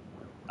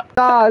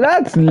 Nah,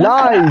 that's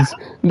lies!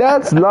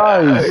 That's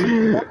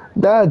lies!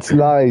 That's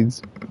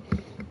lies!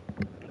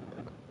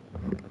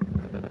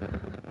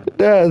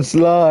 That's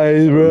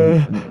lies, bro.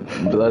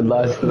 Blood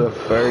lost to the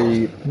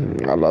furry.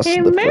 I lost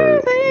to the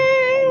furry.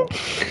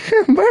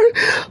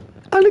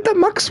 I need that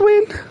max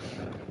win.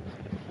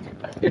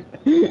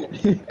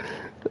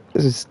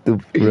 This is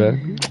stupid, bro.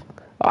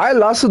 I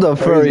lost to the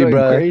Furry's furry, going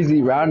bro.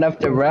 crazy, round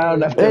after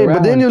round after Hey, round.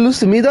 but then you lose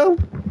to me, though?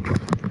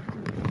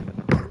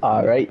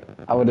 Alright,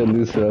 I would have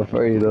lose to the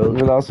furry though.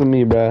 You lost to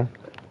me, bro.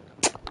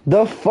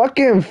 The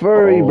fucking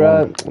furry, Oh.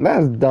 bro.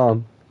 That's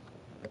dumb.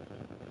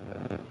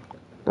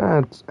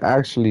 That's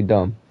actually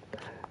dumb.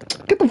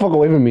 Get the fuck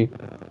away from me.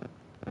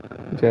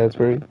 Yeah, it's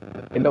furry.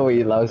 You know where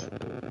you lost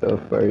the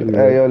furry.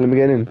 Hey, yo, let me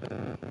get in.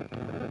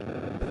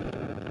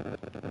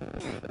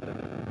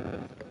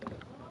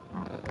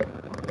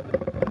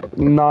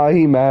 Nah,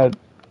 he mad.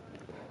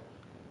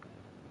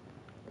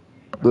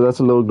 Dude, that's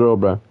a little girl,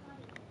 bro.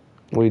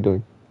 What are you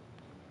doing?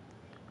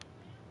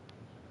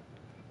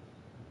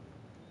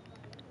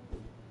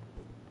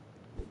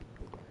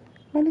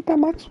 I need that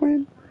max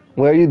win.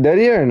 Well, are you dead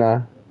here or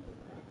nah?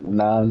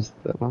 Nah,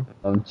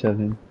 I'm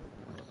chilling.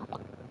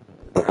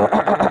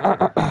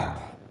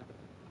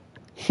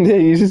 Yeah,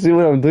 you should see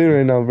what I'm doing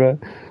right now, bro.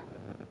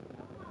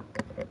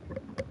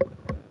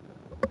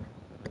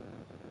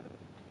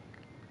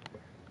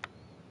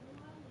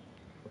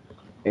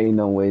 Ain't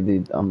no way,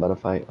 dude. I'm about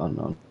to fight. Oh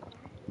no,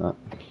 not.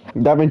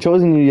 I haven't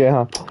chosen you yet,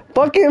 huh?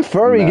 Fucking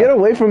furry, Nah. get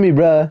away from me,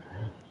 bruh.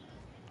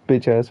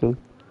 Bitch asshole.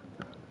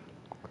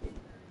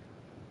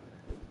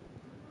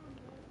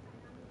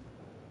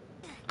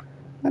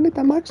 I need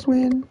that max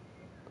win.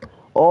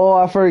 Oh,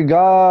 I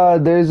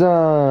forgot. There's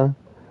a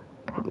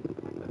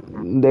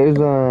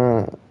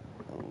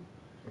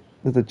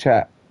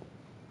chat.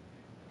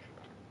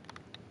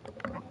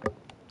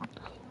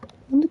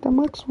 I need that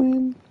max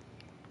win.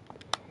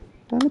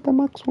 I need that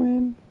max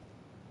win.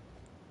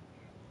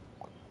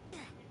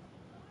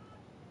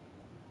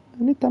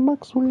 I need that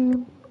max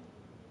win.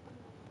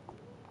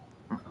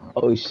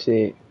 Oh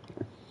shit.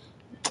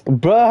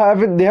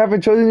 Bruh, they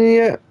haven't chosen you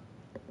yet?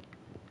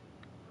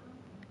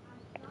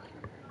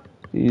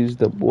 Use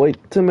the way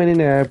too many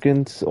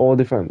napkins. All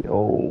different.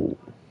 Oh,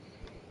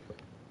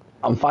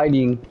 I'm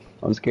fighting.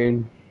 I'm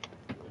scared.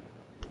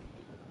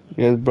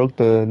 you guys broke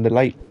the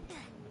light.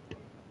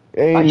 I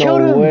Ain't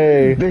killed no him!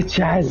 way. Bitch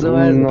ass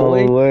boy. No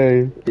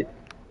way.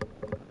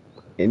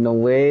 Ain't no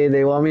way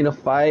they want me to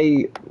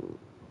fight.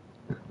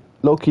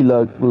 Loki,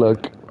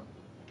 look.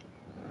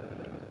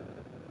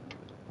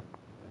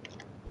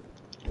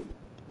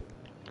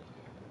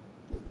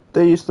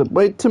 They used to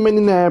way too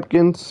many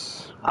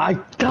napkins. I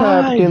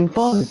died!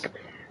 Napkins. Fuck!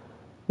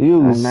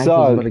 You That knife was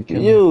about suck. to kill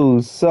me.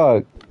 You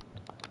suck.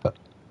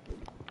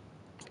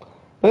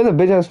 Look at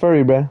the bitch ass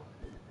furry, bruh.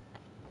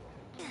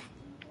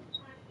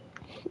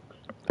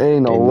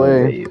 Ain't no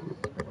way.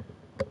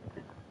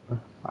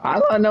 I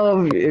don't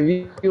know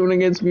if you went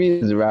against me,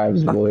 it's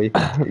Rabs, boy.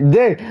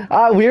 Dang,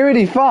 we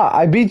already fought.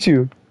 I beat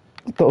you.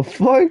 What the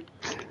fuck?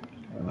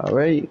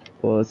 Alright,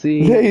 we'll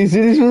see. Hey, you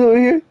see these ones over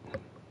here?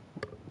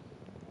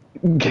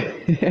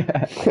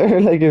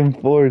 They're like in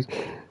fours.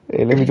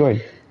 Hey, let me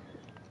join.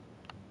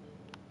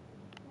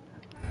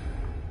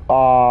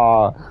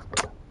 Ah,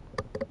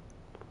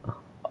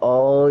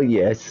 Oh,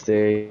 yes,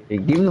 sir.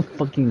 Give me the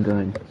fucking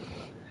gun.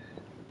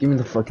 Give me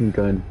the fucking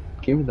gun.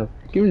 Give me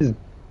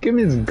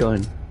this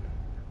gun.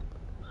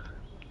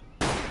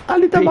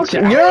 Bitch.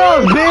 you're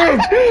a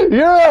bitch.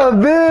 You're a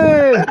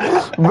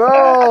bitch,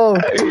 bro.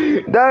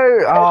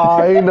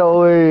 That ain't no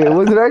way.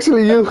 Was it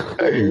actually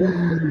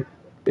you?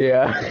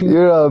 Yeah.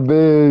 You're a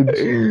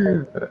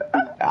bitch.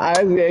 I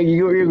said,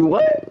 you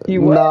what?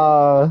 You what?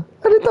 Nah,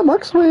 I did the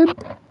max win.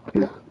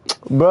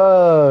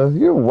 Bruh,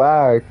 you're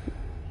whack.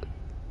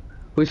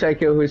 Who should I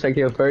kill? Who should I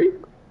kill? Furry?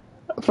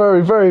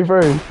 Furry.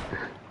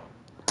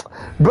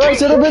 Bro, it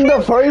should have been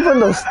the furry from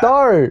the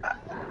start.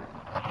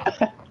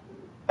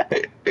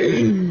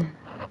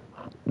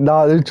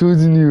 Nah, they're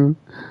choosing you.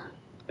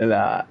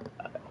 Nah.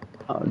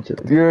 I'm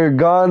just. You're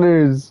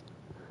goners.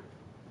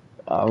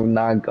 I'm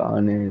not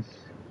goners.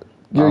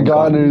 You're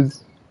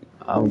goners.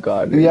 I'm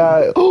goners.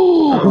 Yeah.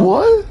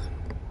 What?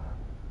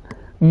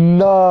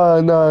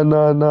 Nah.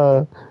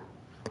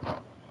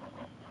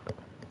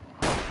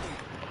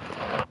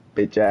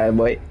 Bitch ass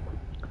boy.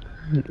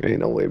 Ain't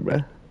no way,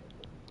 bruh.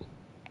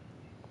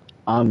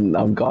 I'm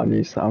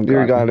goners.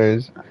 You're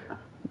goners.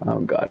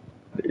 I'm goners.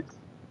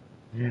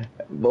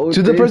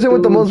 Choose the person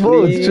with the most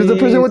votes. Choose the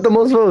person with the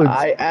most votes.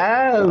 I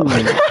am.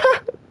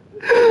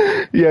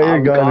 Yeah, you're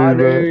I'm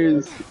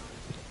goners,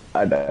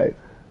 bro. I died.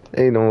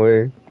 Ain't no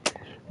way.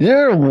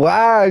 You're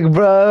whack,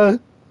 bruh.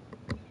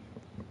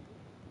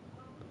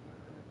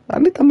 I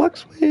need the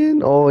max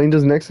win. Oh,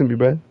 Angel's next to me,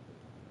 bruh.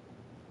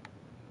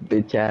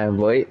 Bitch ass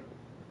boy.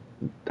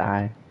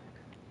 Die.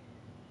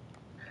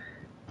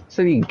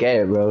 So you get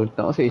it, bro.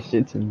 Don't say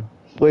shit to me.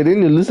 Wait,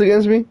 didn't you lose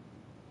against me?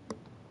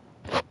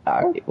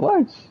 Alright,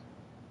 watch.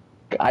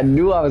 I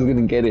knew I was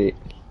gonna get it.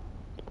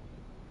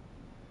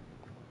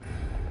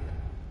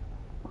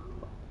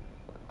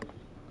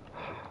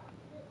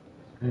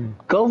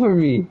 Go for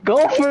me!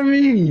 Go for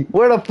me!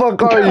 Where the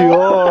fuck are you?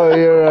 Oh,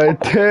 you're right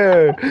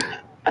there.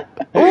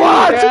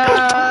 What?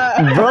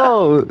 Yeah.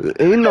 Bro,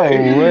 ain't no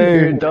way.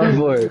 You're done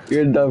for.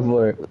 You're done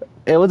for.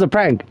 It was a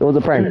prank. It was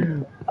a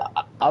prank.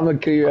 I'm gonna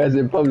kill your ass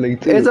in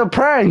public too. It's a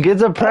prank.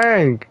 It's a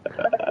prank.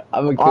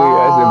 I'm gonna kill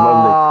your ass in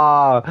public.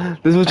 Ah,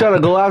 this was trying to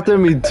go after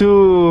me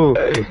too.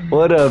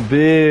 What a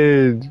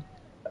bitch.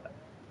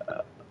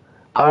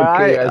 I'm gonna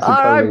kill your ass in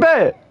Alright,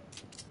 public.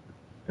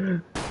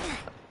 bet.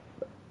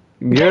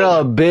 You're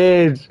a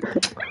bitch.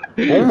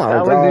 Oh my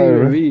That god. wasn't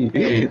even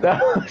me.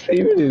 That wasn't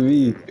even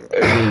me.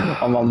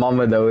 Oh, my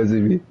mama, that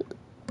wasn't me.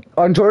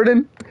 On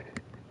Jordan?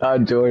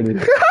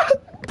 Jordan.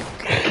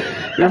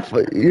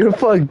 You're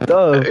fucked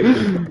up.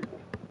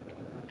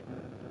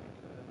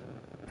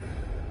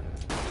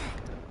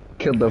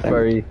 Killed the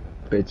furry,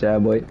 bitch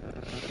ass boy.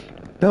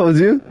 That was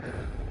you?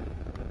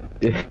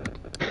 Yeah.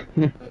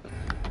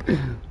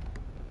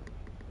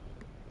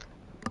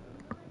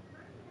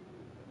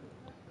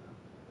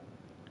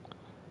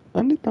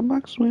 I need the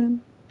max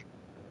win.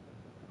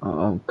 Oh,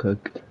 I'm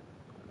cooked.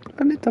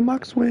 I need the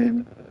max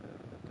win.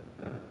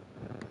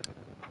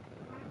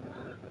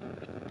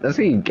 That's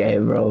what you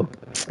get, bro.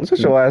 Shut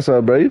your ass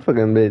up, bro. You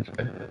fucking bitch.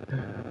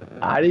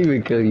 I didn't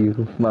even kill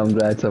you, but I'm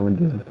glad someone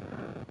did.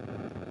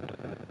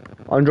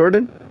 On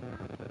Jordan?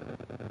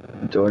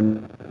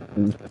 Jordan.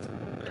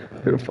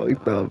 You're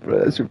fucked up, bro.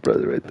 That's your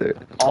brother right there.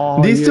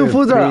 Oh, These two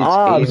fools are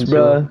ops,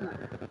 bro.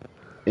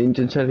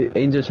 Angel tried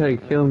to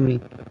kill me.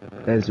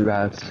 That's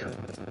raps.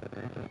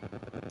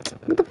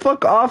 Get the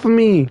fuck off of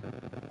me.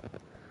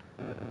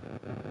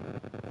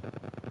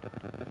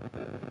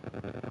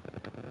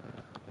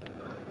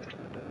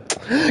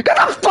 Get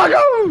the fuck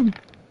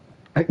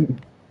off!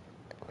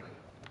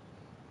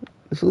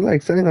 This was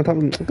like standing on top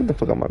of me. Get the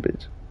fuck out my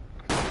bitch.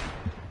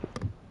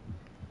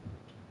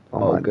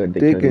 Oh, my good.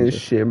 dick and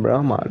shit, bro.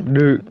 I'm my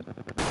dick.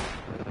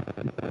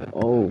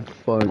 Oh,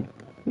 fuck.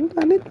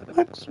 I need the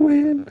max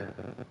win.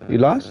 You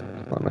lost?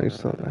 Oh, no, you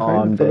still. Oh,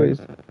 I'm dead.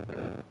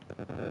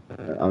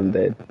 I'm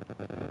dead.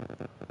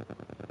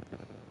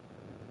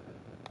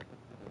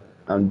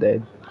 I'm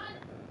dead.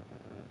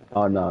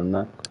 Oh, no, I'm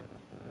not.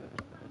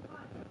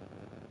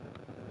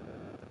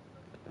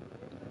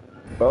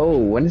 Bro,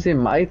 when is it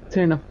my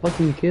turn to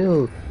fucking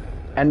kill?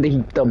 And the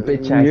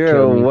bitch ass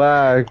killed me. You're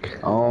whack.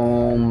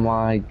 Oh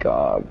my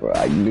god, bro.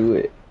 I knew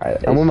it.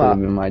 I'm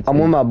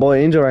with my boy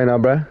Angel right now,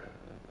 bro.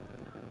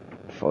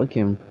 Fuck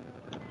him.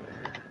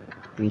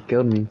 He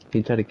killed me.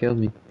 He tried to kill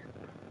me.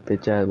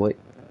 Bitch ass boy.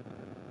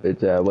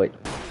 Bitch ass boy.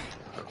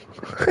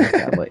 Bitch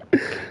ass boy.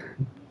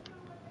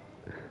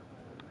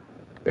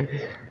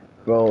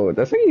 Bro,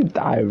 that's when you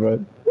die, bro.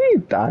 When you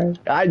die.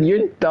 And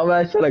your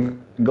dumbass trying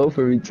to go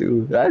for me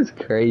too. That's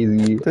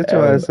crazy. Shut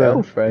your ass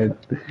up. Friend.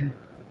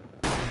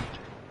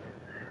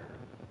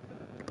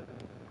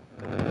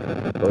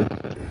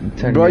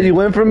 Turn Bro, your you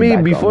went for me back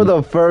on before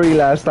the furry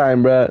last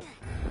time, bro.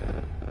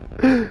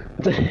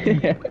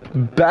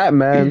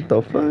 Batman,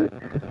 the fuck?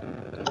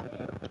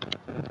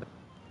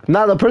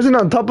 Nah, the person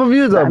on top of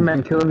you is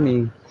Batman killed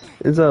me.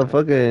 it's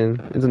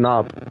an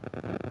op.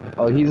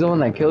 Oh, he's the one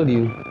that killed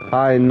you.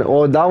 I know.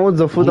 Oh, that was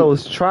the fool that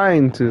was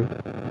trying to.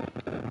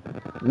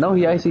 No,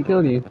 he actually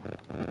killed you.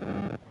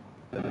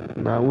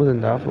 Nah, it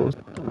wasn't that fool.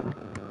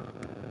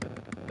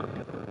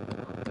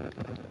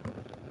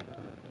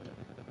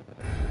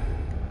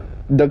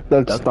 Duck,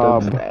 duck, Duck,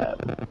 stop. duck,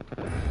 stab.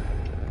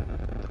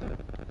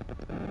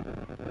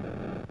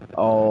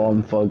 Oh,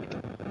 I'm fucked.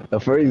 The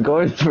furry's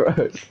going for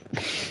us.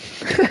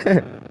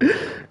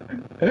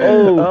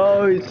 Oh,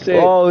 Oh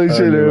shit. oh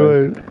shit,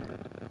 never never mind.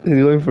 He's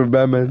going for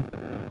Batman.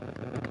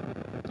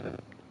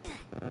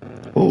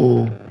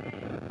 Oh.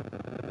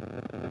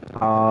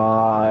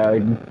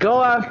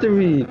 Go after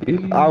me.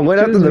 I went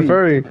after Choose the me.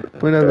 furry.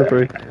 Went after the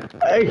furry.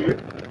 Hey.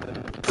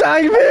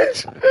 Die,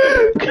 bitch!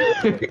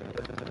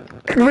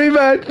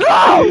 Rematch!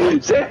 No!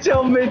 Sit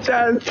your bitch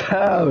ass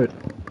down.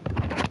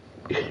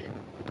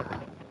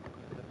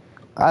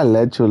 I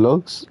let you,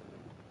 looks.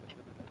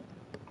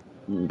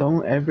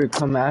 Don't ever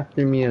come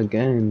after me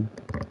again.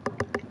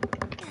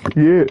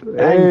 Yeah,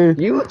 And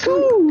hey. you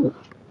too.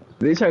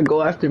 They try to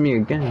go after me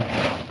again.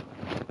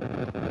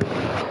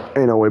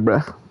 Ain't no way,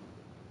 bruh.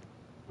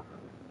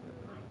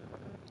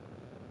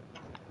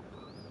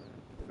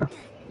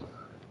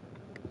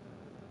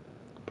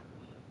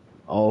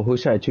 Oh, who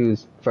should I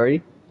choose?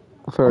 Furry?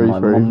 Furry, my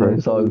furry, mama furry.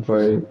 is all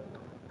furry.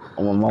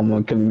 Oh, my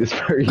mama killing this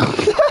furry. I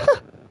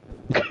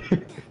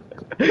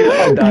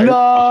died.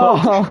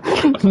 No!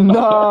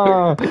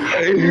 No!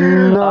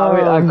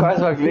 No! I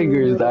crossed my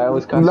fingers. I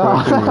always crossed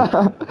my fingers.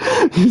 No!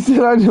 You said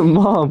on your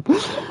mom.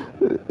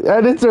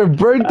 And it's her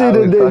birthday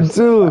today,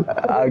 too.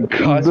 I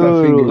crossed my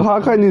Dude, fingers.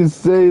 how can you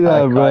say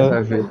that, I crossed bro?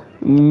 my fingers.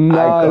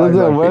 Nah, it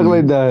doesn't work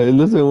like that. It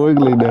doesn't work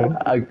like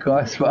that. I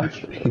crossed my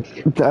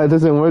fingers. That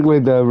doesn't work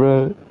like that,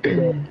 bro.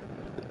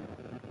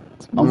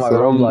 On my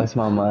Roblox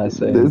mama, I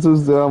said. This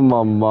was on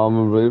my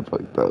mama, bro. You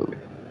fucked up.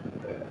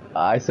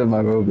 I said my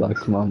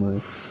Roblox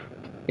mama.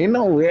 You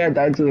know where I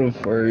died to a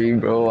furry,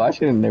 bro. I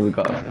should have never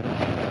got.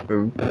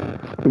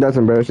 That's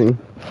embarrassing.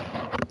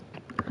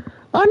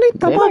 I need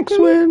the Did I box kill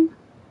you? win.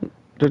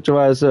 Get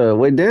your ass up.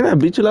 Wait, didn't I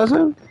beat you last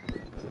time?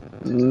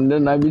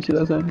 Didn't I beat you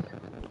last time?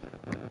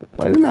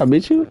 Why didn't I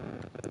beat you?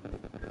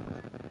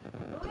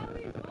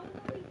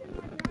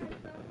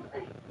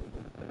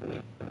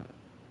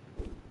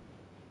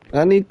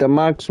 I need the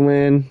max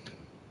win.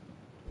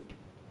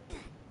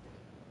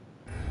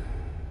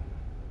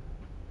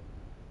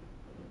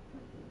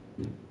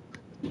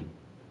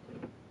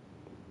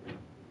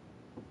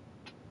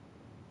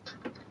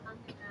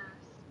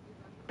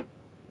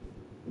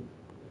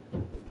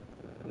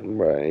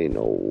 Bruh, ain't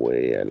no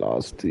way I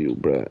lost to you,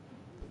 bruh.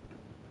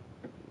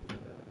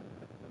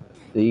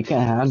 You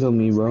can't handle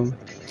me, bro.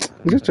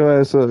 Get your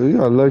ass up. You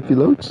got lucky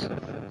looks.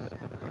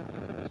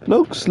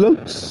 Looks.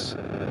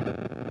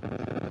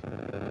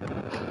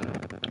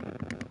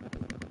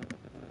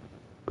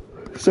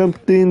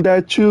 Something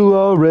that you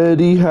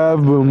already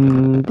have.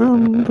 Boom,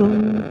 boom,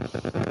 boom.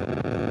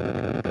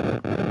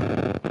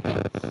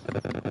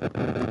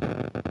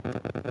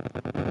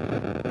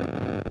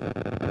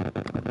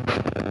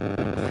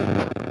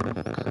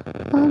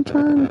 I'm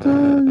trying to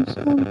tell you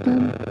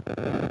something.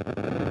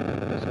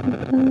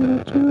 Something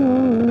that you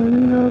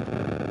already have.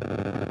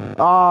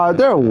 Ah,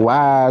 they're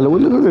wild.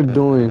 Look what they're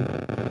doing.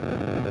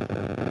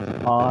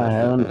 Oh,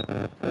 hell.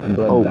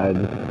 Blood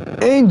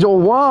died. Angel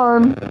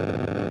won.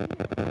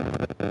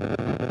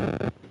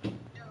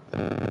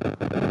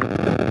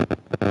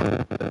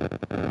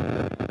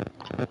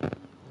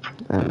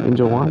 Damn,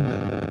 Angel won.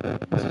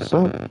 That's what's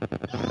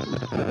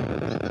up.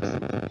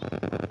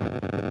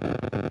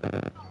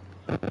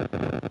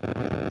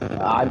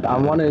 I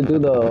want to do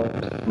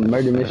the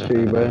murder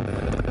mystery, bro.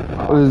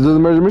 What is this, the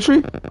murder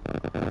mystery?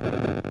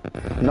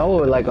 No,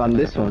 like on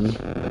this one.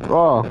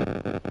 Oh.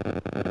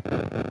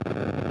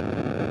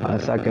 I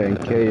suck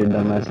and kill your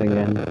dumbass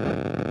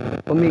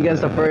again. Put me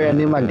against the furry. I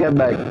need my get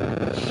back.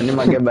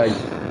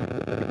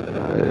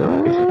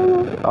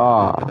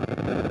 Ah.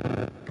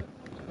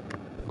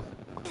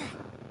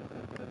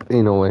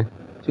 Ain't no way.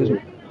 Just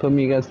put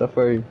me against the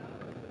furry.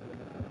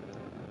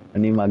 I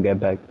need my get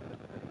back.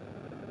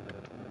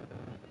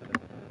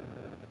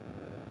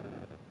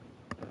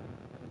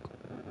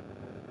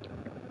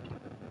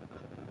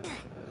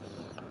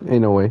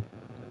 Ain't no way.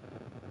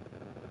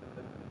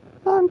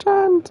 I'm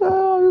trying to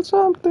tell you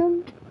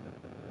something.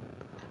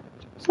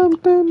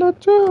 Something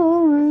that you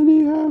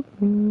already have.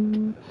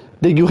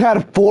 Dude, you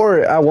had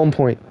 4 at one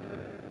point.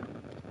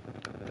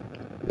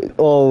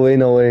 Oh, ain't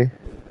no way.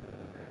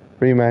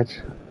 Rematch.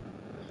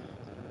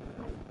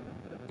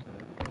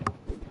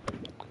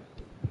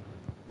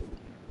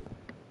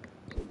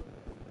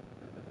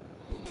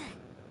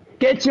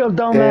 Get your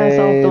dumbass off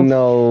the Ain't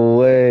no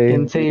way.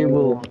 fucking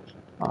table.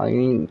 I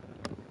mean,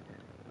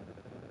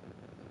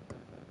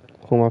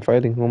 Who am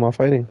I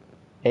fighting?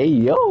 hey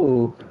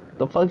yo,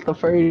 the fuck's the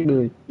furry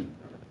doing?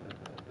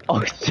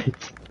 Oh shit.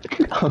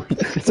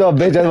 So,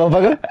 bitch ass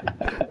motherfucker.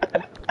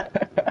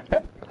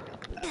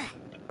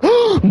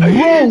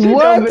 Bro, She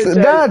what? dumb bitch ass.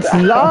 That's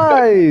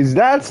lies.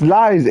 That's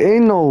lies.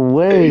 Ain't no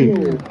way.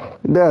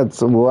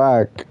 That's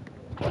whack.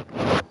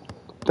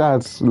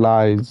 That's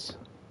lies.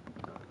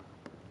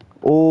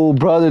 Oh,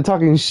 bro, they're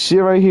talking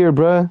shit right here,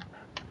 bruh.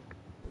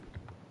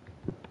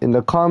 In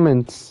the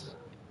comments.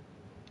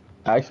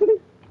 Actually?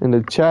 In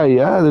the chat,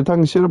 yeah, they're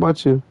talking shit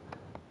about you.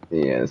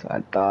 Yes,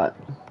 I thought.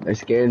 They're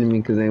scared of me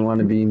because they want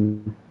to be.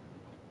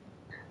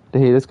 They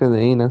hate us because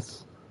they ain't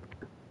us.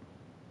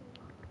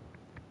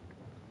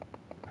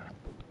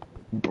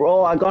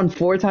 Bro, I gone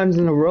 4 times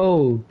in a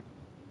row.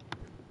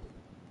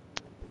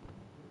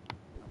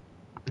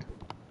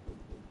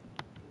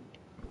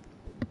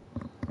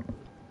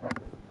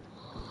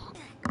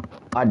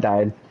 I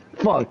died.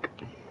 Fuck.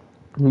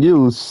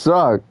 You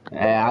suck.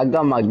 Hey, I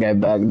got my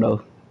get back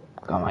though.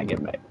 Got my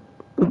get back.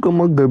 Look at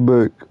my good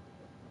back.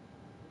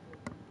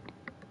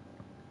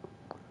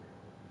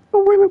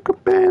 When I'm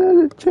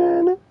comparing the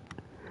channel.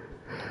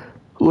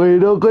 Wait,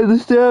 don't get the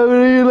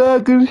stamina, you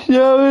like the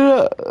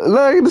stamina.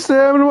 Like the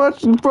stamina,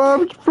 watching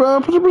props.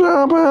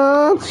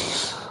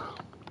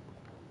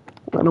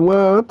 Run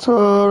away,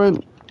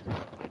 torrent.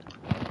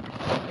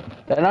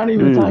 They're not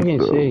even talking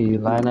shit, you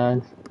lying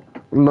ass.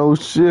 No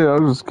shit, I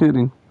was just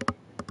kidding.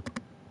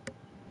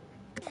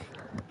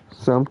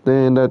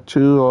 Something that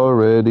you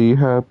already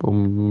have.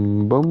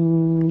 Boom,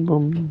 boom,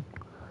 boom.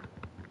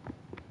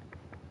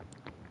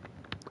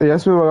 Hey,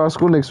 ask me if I got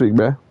school next week,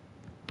 man.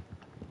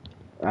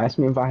 Ask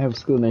me if I have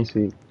school next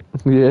week.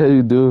 Yeah,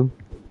 you do.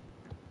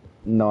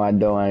 No, I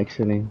don't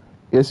actually.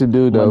 Yes, you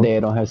do, though. Monday I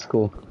don't have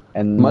school,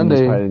 and Monday?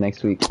 Monday's probably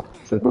next week.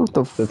 So, What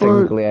the so fuck?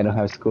 technically I don't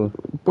have school.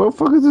 What the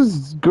fuck is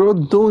this girl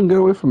doing? Get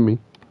away from me.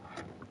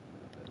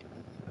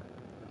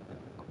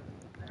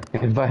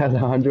 If I had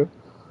Alejandro,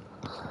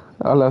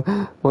 I'll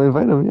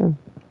invite him, yeah.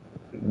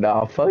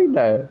 nah, fuck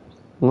that.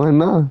 Why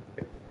not?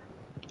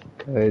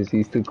 Cause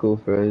he's too cool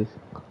for us.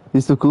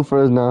 He's too cool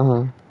for us now,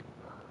 huh?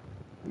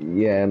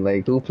 Yeah,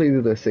 like who plays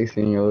with a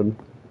 16-year-old?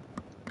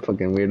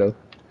 Fucking weirdo.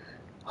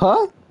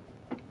 Huh?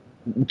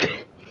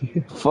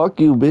 Fuck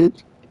you,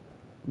 bitch.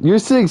 You're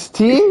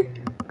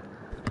 16?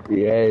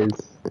 Yes.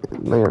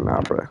 No, you're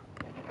not, bro.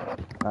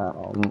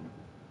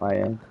 I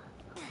am.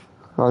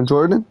 On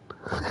Jordan?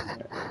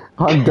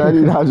 On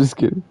Daddy? No, I'm just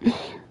kidding.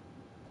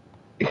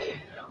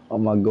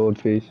 On my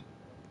goldfish.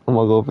 I'm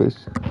gonna go fish.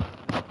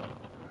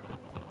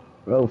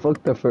 Bro,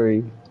 fuck the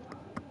furry.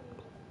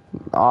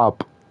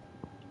 Op.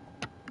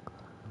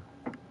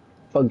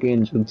 Fuck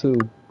Angel too.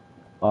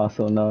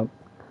 Also not.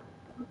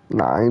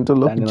 Nah, I ain't too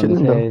lucky Standing on his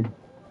chilling, though. head.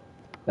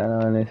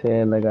 Standing on his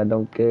head like I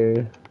don't care.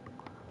 Who did it?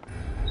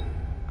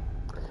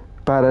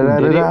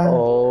 Ba-da-da-da-da.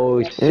 Oh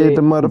Hit shit.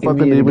 the Give motherfucking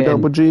me it D with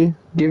double again. G.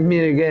 Give me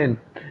it again.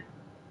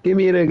 Give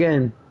me it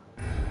again.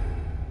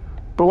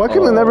 But why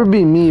can it never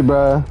be me,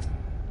 bruh?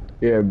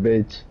 You're a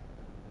bitch.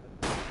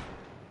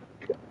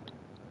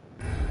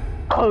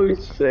 Oh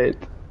shit.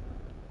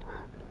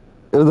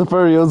 It was a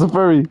furry, it was a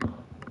furry. It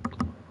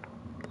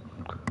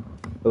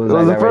was, It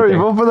was that a guy furry, right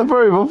vote for the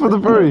furry, vote for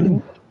the furry.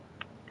 there.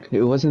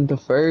 It wasn't the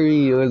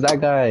furry, it was that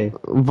guy.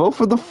 Vote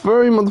for the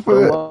furry, The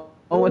motherfucker.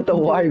 one with the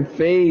white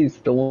face.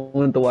 The one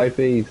with the white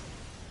face.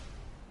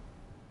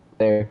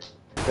 There.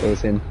 That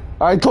was him.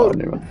 I Oh, told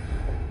never mind.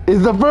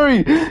 It's the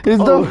furry!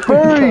 It's Oh, the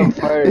furry! the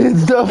furry.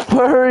 It's the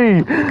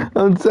furry!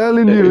 I'm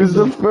telling you, it's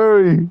the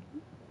furry!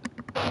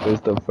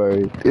 It's the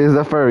furry. It's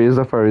the furry, it's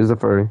the furry, it's the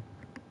furry.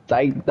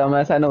 Psych,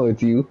 dumbass, I know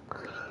it's you.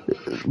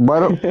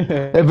 Why don't,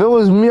 if it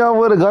was me, I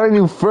would have gotten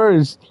you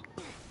first.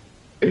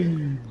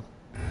 It's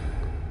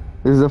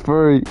the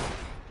furry.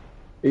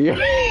 Yeah.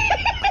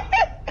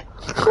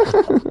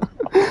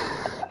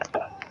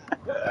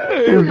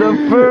 It's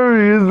the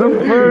furry, it's the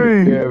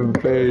furry. You're a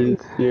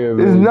bitch. You're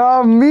a It's bitch.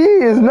 not me,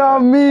 it's not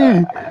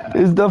me.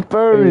 It's the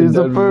furry, it's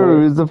the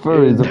furry, it's the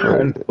furry, it's the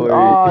furry.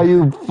 Ah,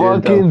 you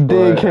fucking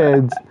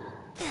dickheads.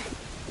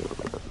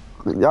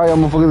 Y'all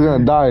motherfuckers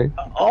gonna die.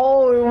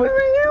 Oh, it wasn't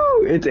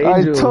you. It's I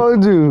Angel.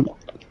 told you.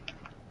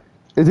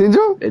 It's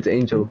Angel? It's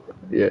Angel.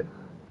 Yeah.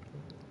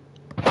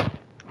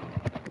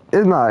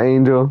 It's not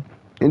Angel.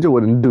 Angel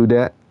wouldn't do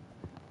that.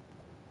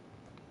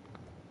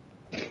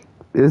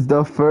 It's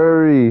the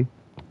furry.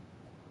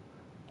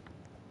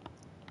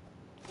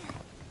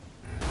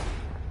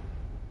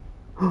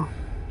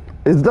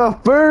 It's the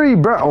furry,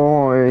 bro.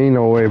 Oh, ain't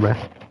no way, man.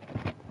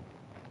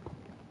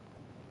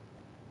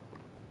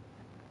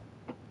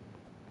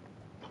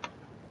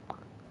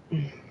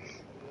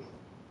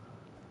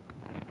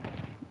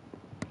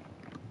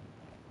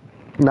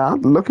 Nah,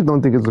 Lucky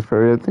don't think it's a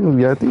furry. I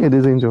think it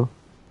is Angel.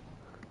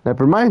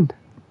 Never mind.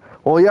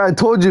 Oh yeah, I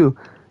told you.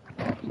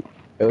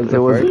 It was the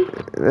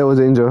furry? It was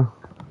Angel.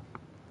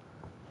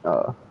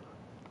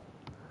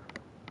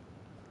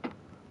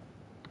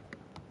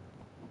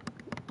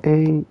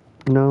 Ain't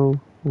no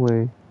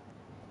way.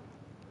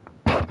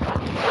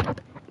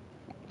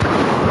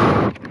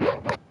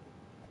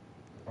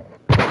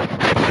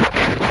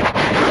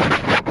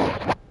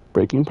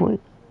 Breaking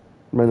point.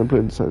 Random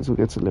player decides who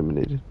gets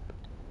eliminated.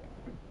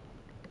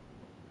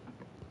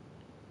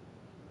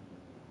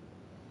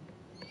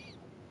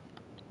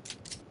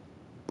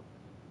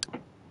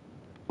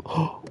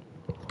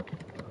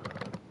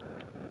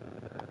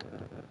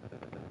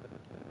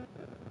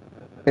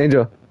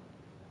 Angel.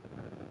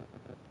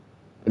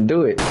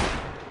 Do it.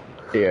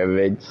 Yeah,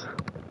 bitch.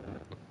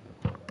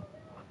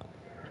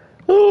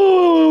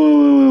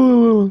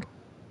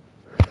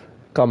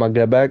 Come on,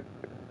 get back.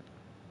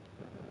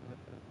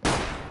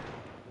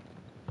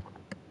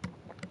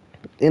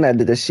 And I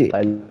did the shit.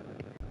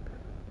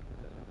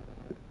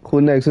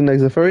 Who next? Who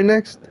next? The furry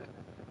next?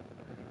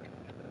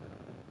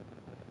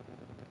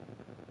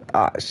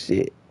 Ah,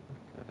 shit.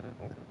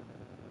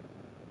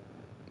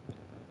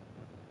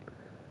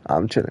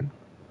 I'm chilling.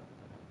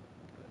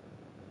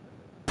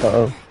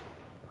 Uh-oh.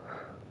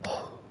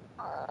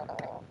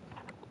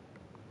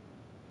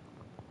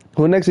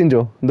 Who next,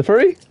 Angel? The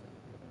furry?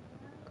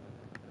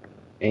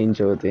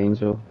 Angel, the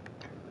angel.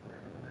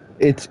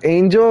 It's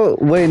Angel?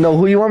 Wait, no,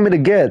 who you want me to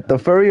get? The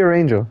furry or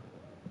Angel?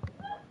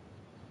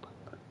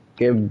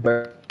 Get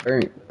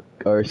burnt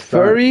or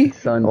Furry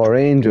sun or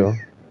Angel?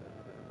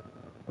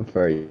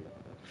 Furry.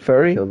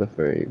 Furry? Kill the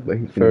furry, but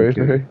he's gonna Furry,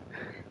 kill furry. you.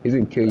 He's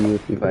gonna kill you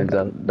if he finds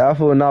out. That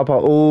fool not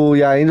pop. Oh,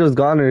 yeah, Angel's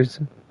goners.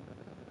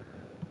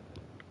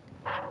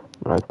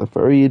 Alright, the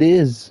furry it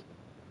is.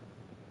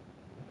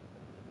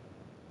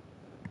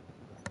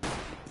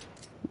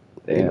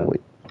 Damn. Anyway.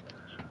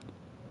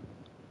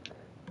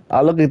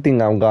 I look at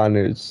think I'm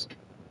goners.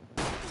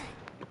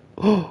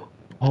 Oh.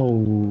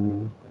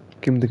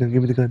 Give me the gun,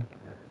 give me the gun.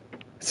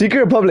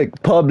 Secret or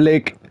public?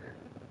 Public.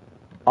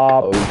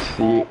 Oh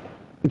shit.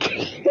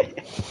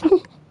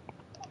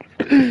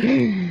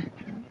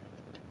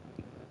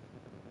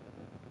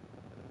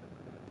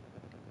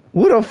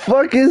 Who the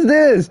fuck is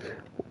this?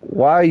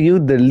 Why you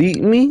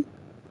delete me?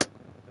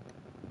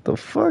 The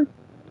fuck?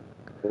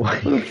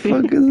 Who the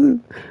fuck is it?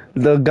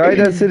 The guy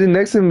that's sitting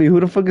next to me, who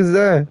the fuck is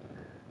that?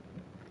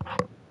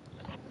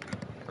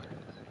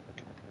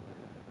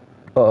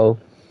 Uh-oh.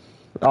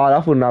 Oh,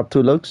 that fool knocked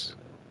 2 looks.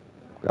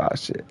 Ah,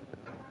 shit.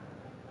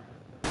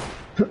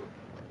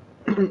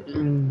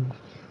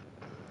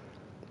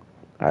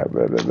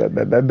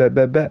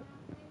 Alright, bet.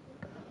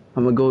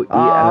 I'm gonna go eat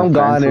I'm at a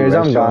fancy goners,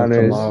 I'm restaurant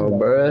goners. tomorrow,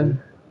 bruh.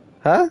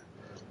 Huh?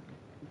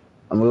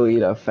 I'm gonna go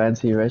eat at a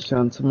fancy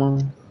restaurant tomorrow.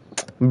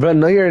 Bruh,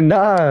 no you're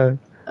not.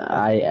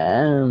 I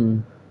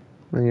am.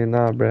 No you're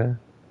not, bruh.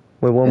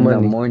 With what In the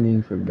money?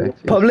 morning for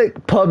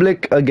breakfast.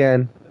 Public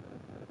again.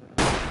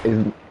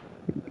 Is-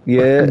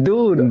 Yeah.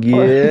 Dude.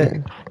 Yeah.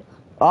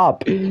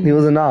 Op. He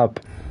was an op.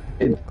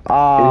 It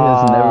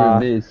has never Ah.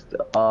 missed.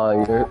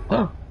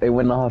 It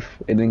went off.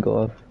 It didn't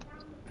go off.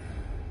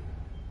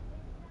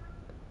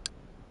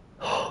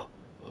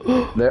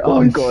 They're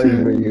all Oh, going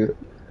shit. for you.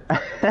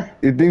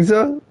 You think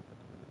so?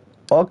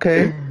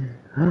 Okay.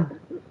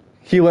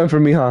 He went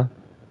for me, huh?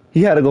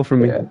 He had to go for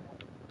me. Yeah.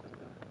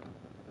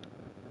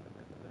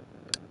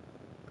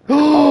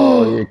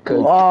 Oh, you're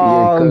cooked.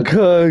 Oh, You're I'm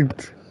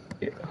cooked.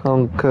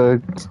 I'm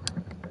cooked.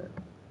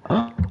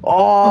 Oh,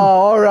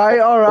 alright.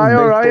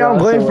 Victor I'm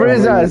going also for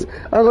his went ass. with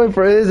I'm going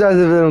for his ass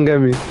if they don't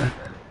get me.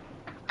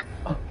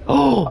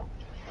 Oh,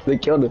 They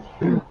killed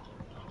him.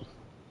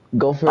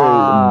 Go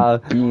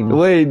for bean.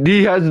 wait,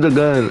 he has the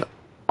gun.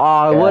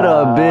 Ah, what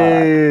a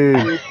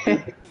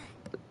bitch.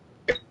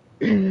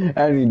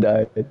 And he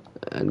died.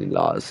 And he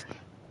lost.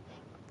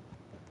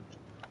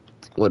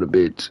 What a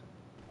bitch.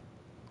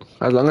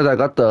 As long as I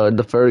got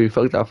the furry,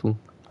 fuck that fool.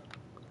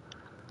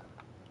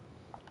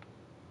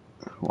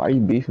 Why are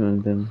you beefing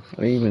with them?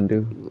 What do you even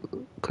do?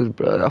 Cause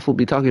bro, that fool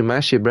be talking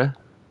mad shit, bruh.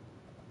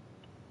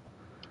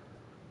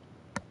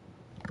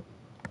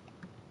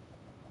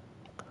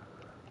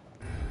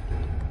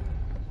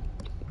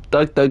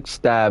 Duck,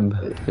 stab.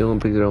 You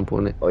won't pick your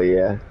opponent. Oh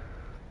yeah.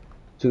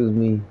 Choose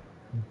me.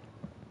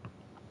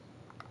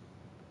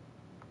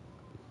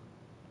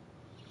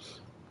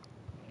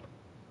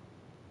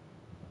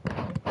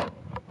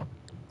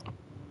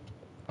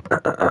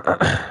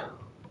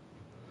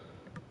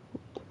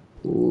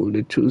 Ooh,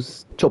 they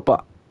choose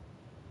Choppa.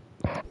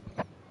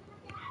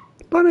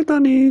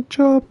 Panitani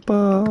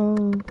Choppa.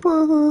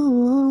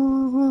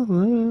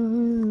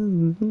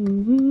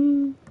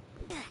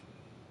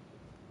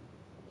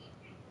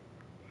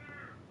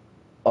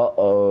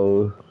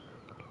 Uh-oh.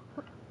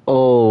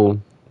 Oh,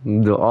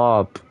 the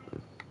op.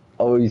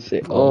 Oh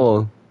shit.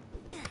 Oh.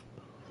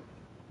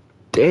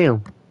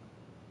 Damn.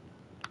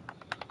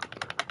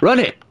 Run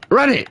it.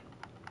 Run it.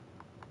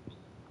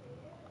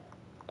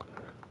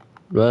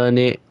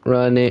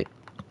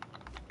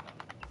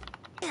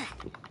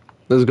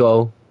 Let's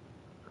go.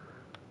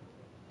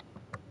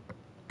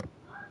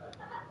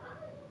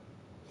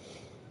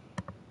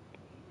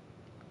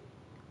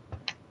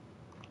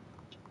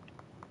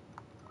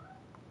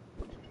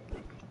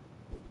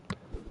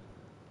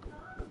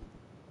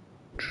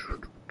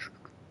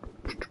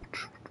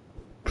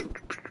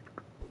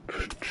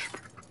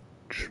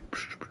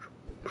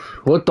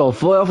 What the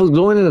fuck? I was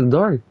going in the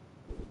dark.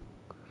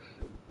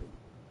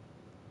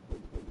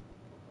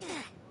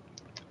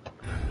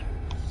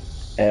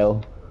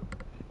 L.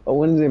 Oh,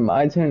 when is it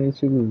my turn to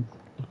choose?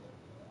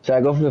 Should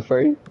I go for the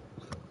furry?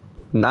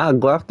 Nah,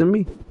 go after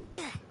me.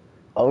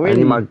 Oh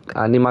really?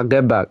 I need my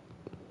get back.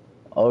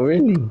 Oh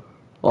really?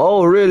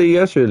 Oh really?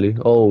 Yes, really.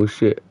 Oh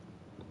shit.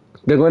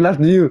 They're going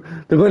after you.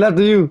 They're going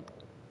after you.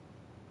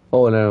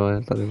 Oh, never mind.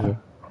 I thought they were.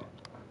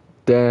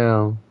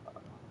 Damn.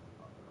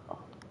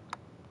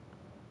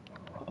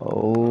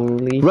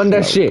 Holy Run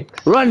that smokes. shit.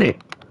 Run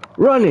it.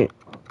 Run it.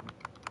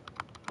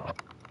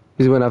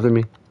 He's going after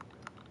me.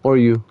 Or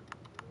you.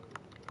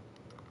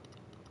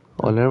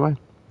 Oh, never mind.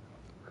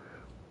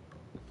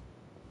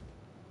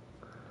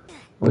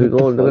 We What go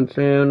the to fuck? the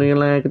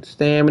like it's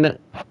stamina.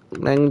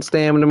 Like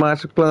stamina,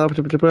 march,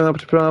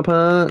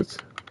 pumps.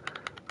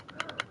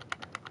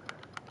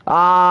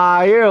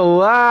 Ah, you're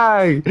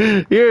lying.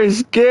 You're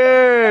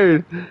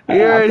scared.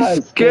 I'm You're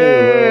not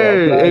scared, bro.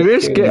 I'm scared. If not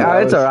you're scared. scared,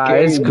 I it's was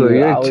alright. It's scaring cool. you.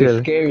 You're I was chilling.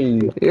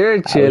 scaring you.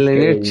 You're I was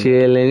chilling. You're scaring you.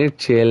 chilling. You're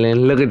chilling.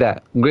 Look at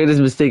that.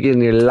 Greatest mistake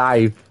in your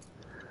life.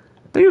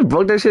 You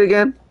broke that shit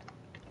again?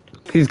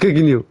 He's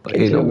kicking you. Get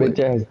Ain't no your way. bitch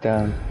ass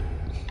down.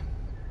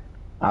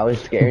 I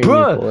was scaring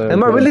you Bruh, for it,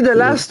 am I bro. really the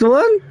last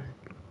one?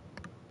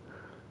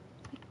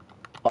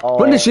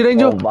 Run that shit,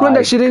 Oh Angel. Run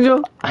that my. shit,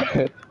 Angel.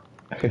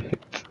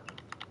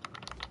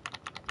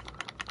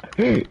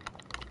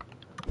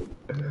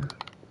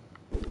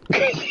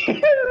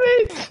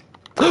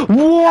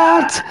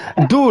 What?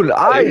 Dude,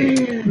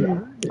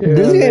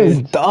 this You're a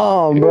game's bitch.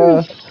 dumb, You're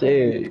bruh.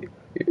 shit.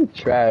 You're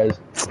trash.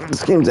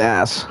 This game's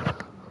ass.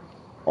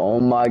 Oh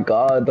my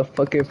god, the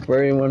fucking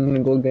furry wanted to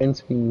go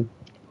against me.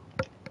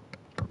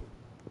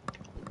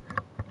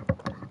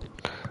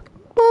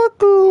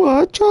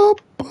 Bakua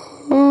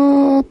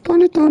choppa,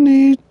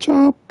 Tony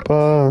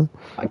choppa.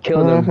 I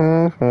killed him.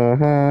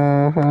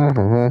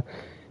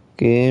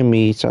 Give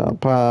me some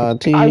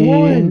I party.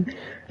 won!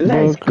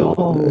 Let's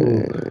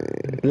go!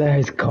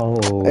 Let's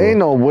Ain't go!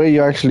 no way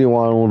you actually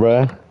won,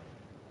 bruh.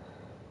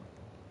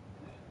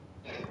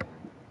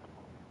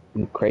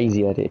 I'm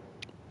crazy at it.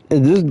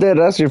 Is this dead?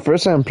 That's your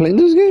first time playing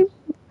this game?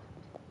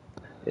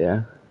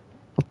 Yeah.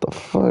 What the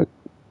fuck?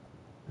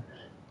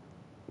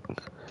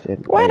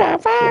 Shit, What the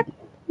fuck? shit.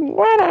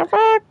 What the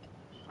fuck?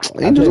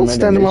 I Angels, played don't Murder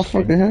stand in my Mystery.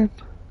 fucking head.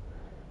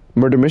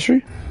 Murder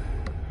mystery?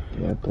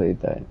 Yeah, I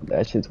played that.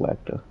 That shit's whack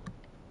though.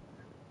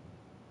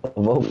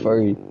 Vote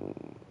furry.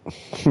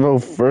 Bro,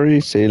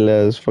 furry, say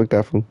less. Fuck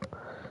that fool.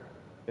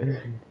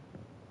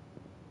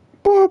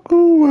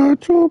 Bakua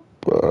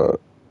choppa.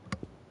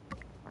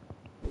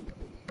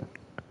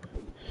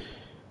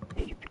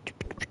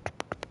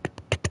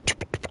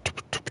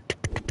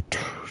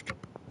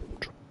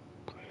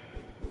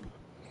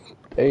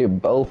 They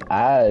both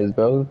eyes,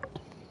 bro.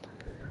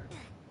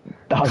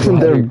 Dog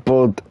They're water.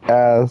 both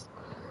ass.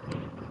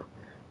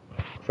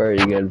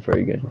 Furry good,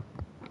 furry good.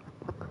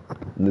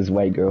 This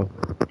white girl.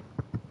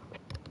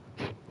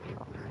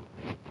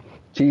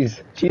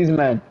 Cheese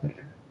man.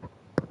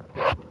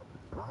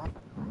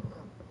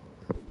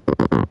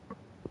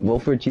 Vote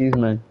for cheese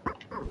man.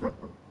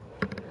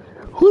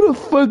 Who the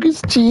fuck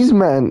is Cheese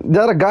Man? Is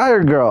that a guy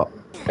or girl?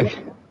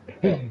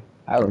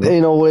 I don't know.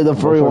 Ain't no way the Vote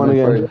furry for one him and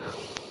again. furry.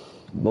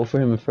 Vote for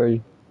him and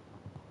furry.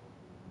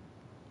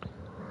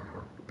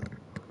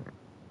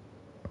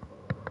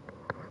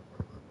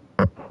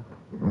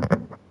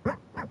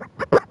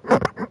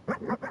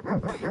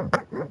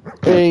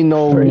 Ain't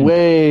no Furry.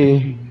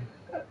 way.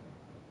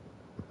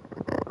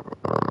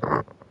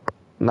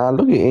 Nah,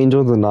 look at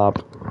Angel the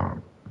knob.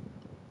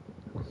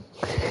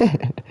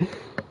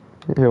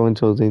 Everyone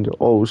chose Angel.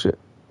 Oh shit.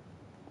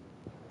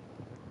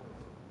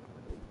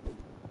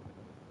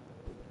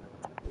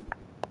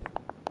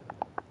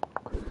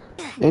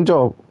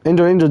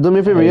 Angel, do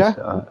me a favor, yeah?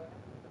 Headshot.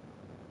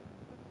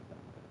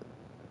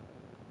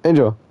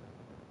 Angel,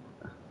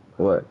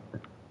 What?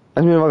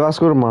 ask me if I got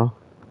school tomorrow.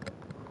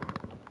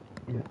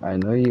 I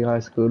know you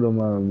got school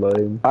tomorrow,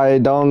 buddy. I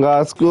don't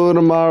got school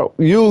tomorrow.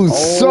 You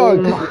Oh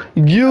suck. my.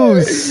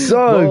 You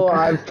suck. Bro,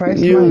 I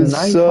pressed my You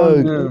knife on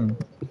suck. him.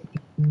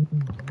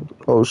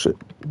 Oh shit.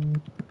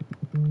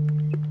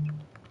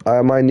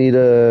 I might need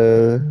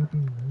to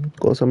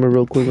go somewhere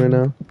real quick right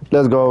now.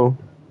 Let's go.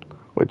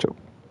 Wait, yo.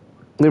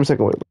 Give me a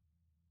second. Wait.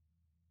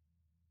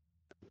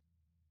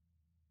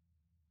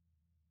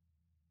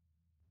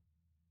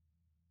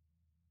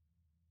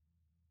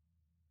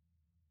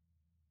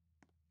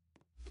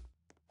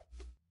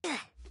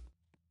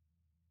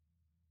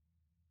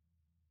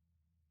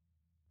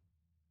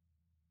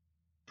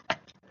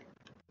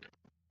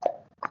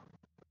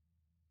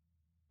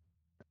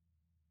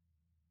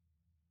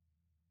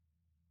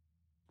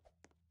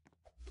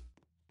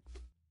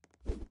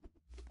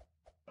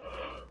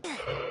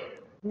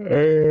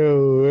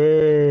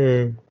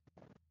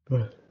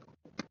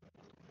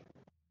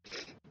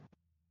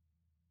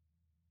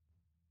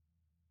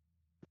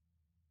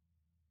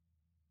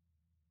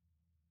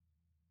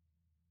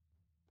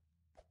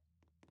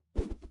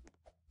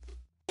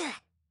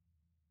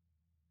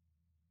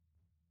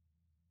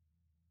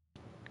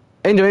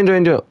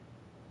 Angel.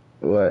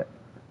 What?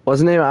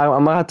 What's the name? I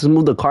might have to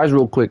move the cars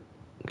real quick.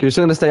 You're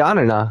still gonna stay on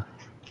or not?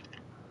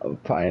 Oh,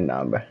 probably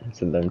not, bro.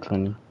 It's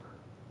 11:20.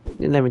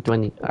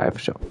 11:20. Alright, for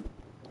sure.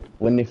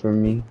 Win it for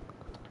me.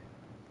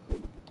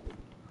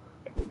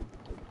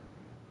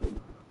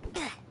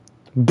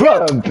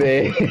 Bro!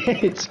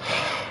 Bitch.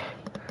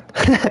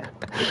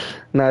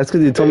 Nah, it's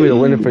because you told me to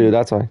win it for you.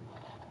 That's why.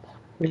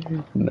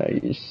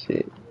 Nice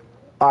shit.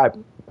 All right,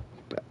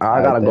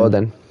 I gotta go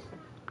then.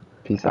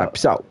 Peace All right, out.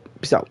 peace out.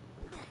 Peace out.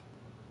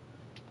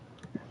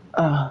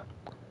 Ah.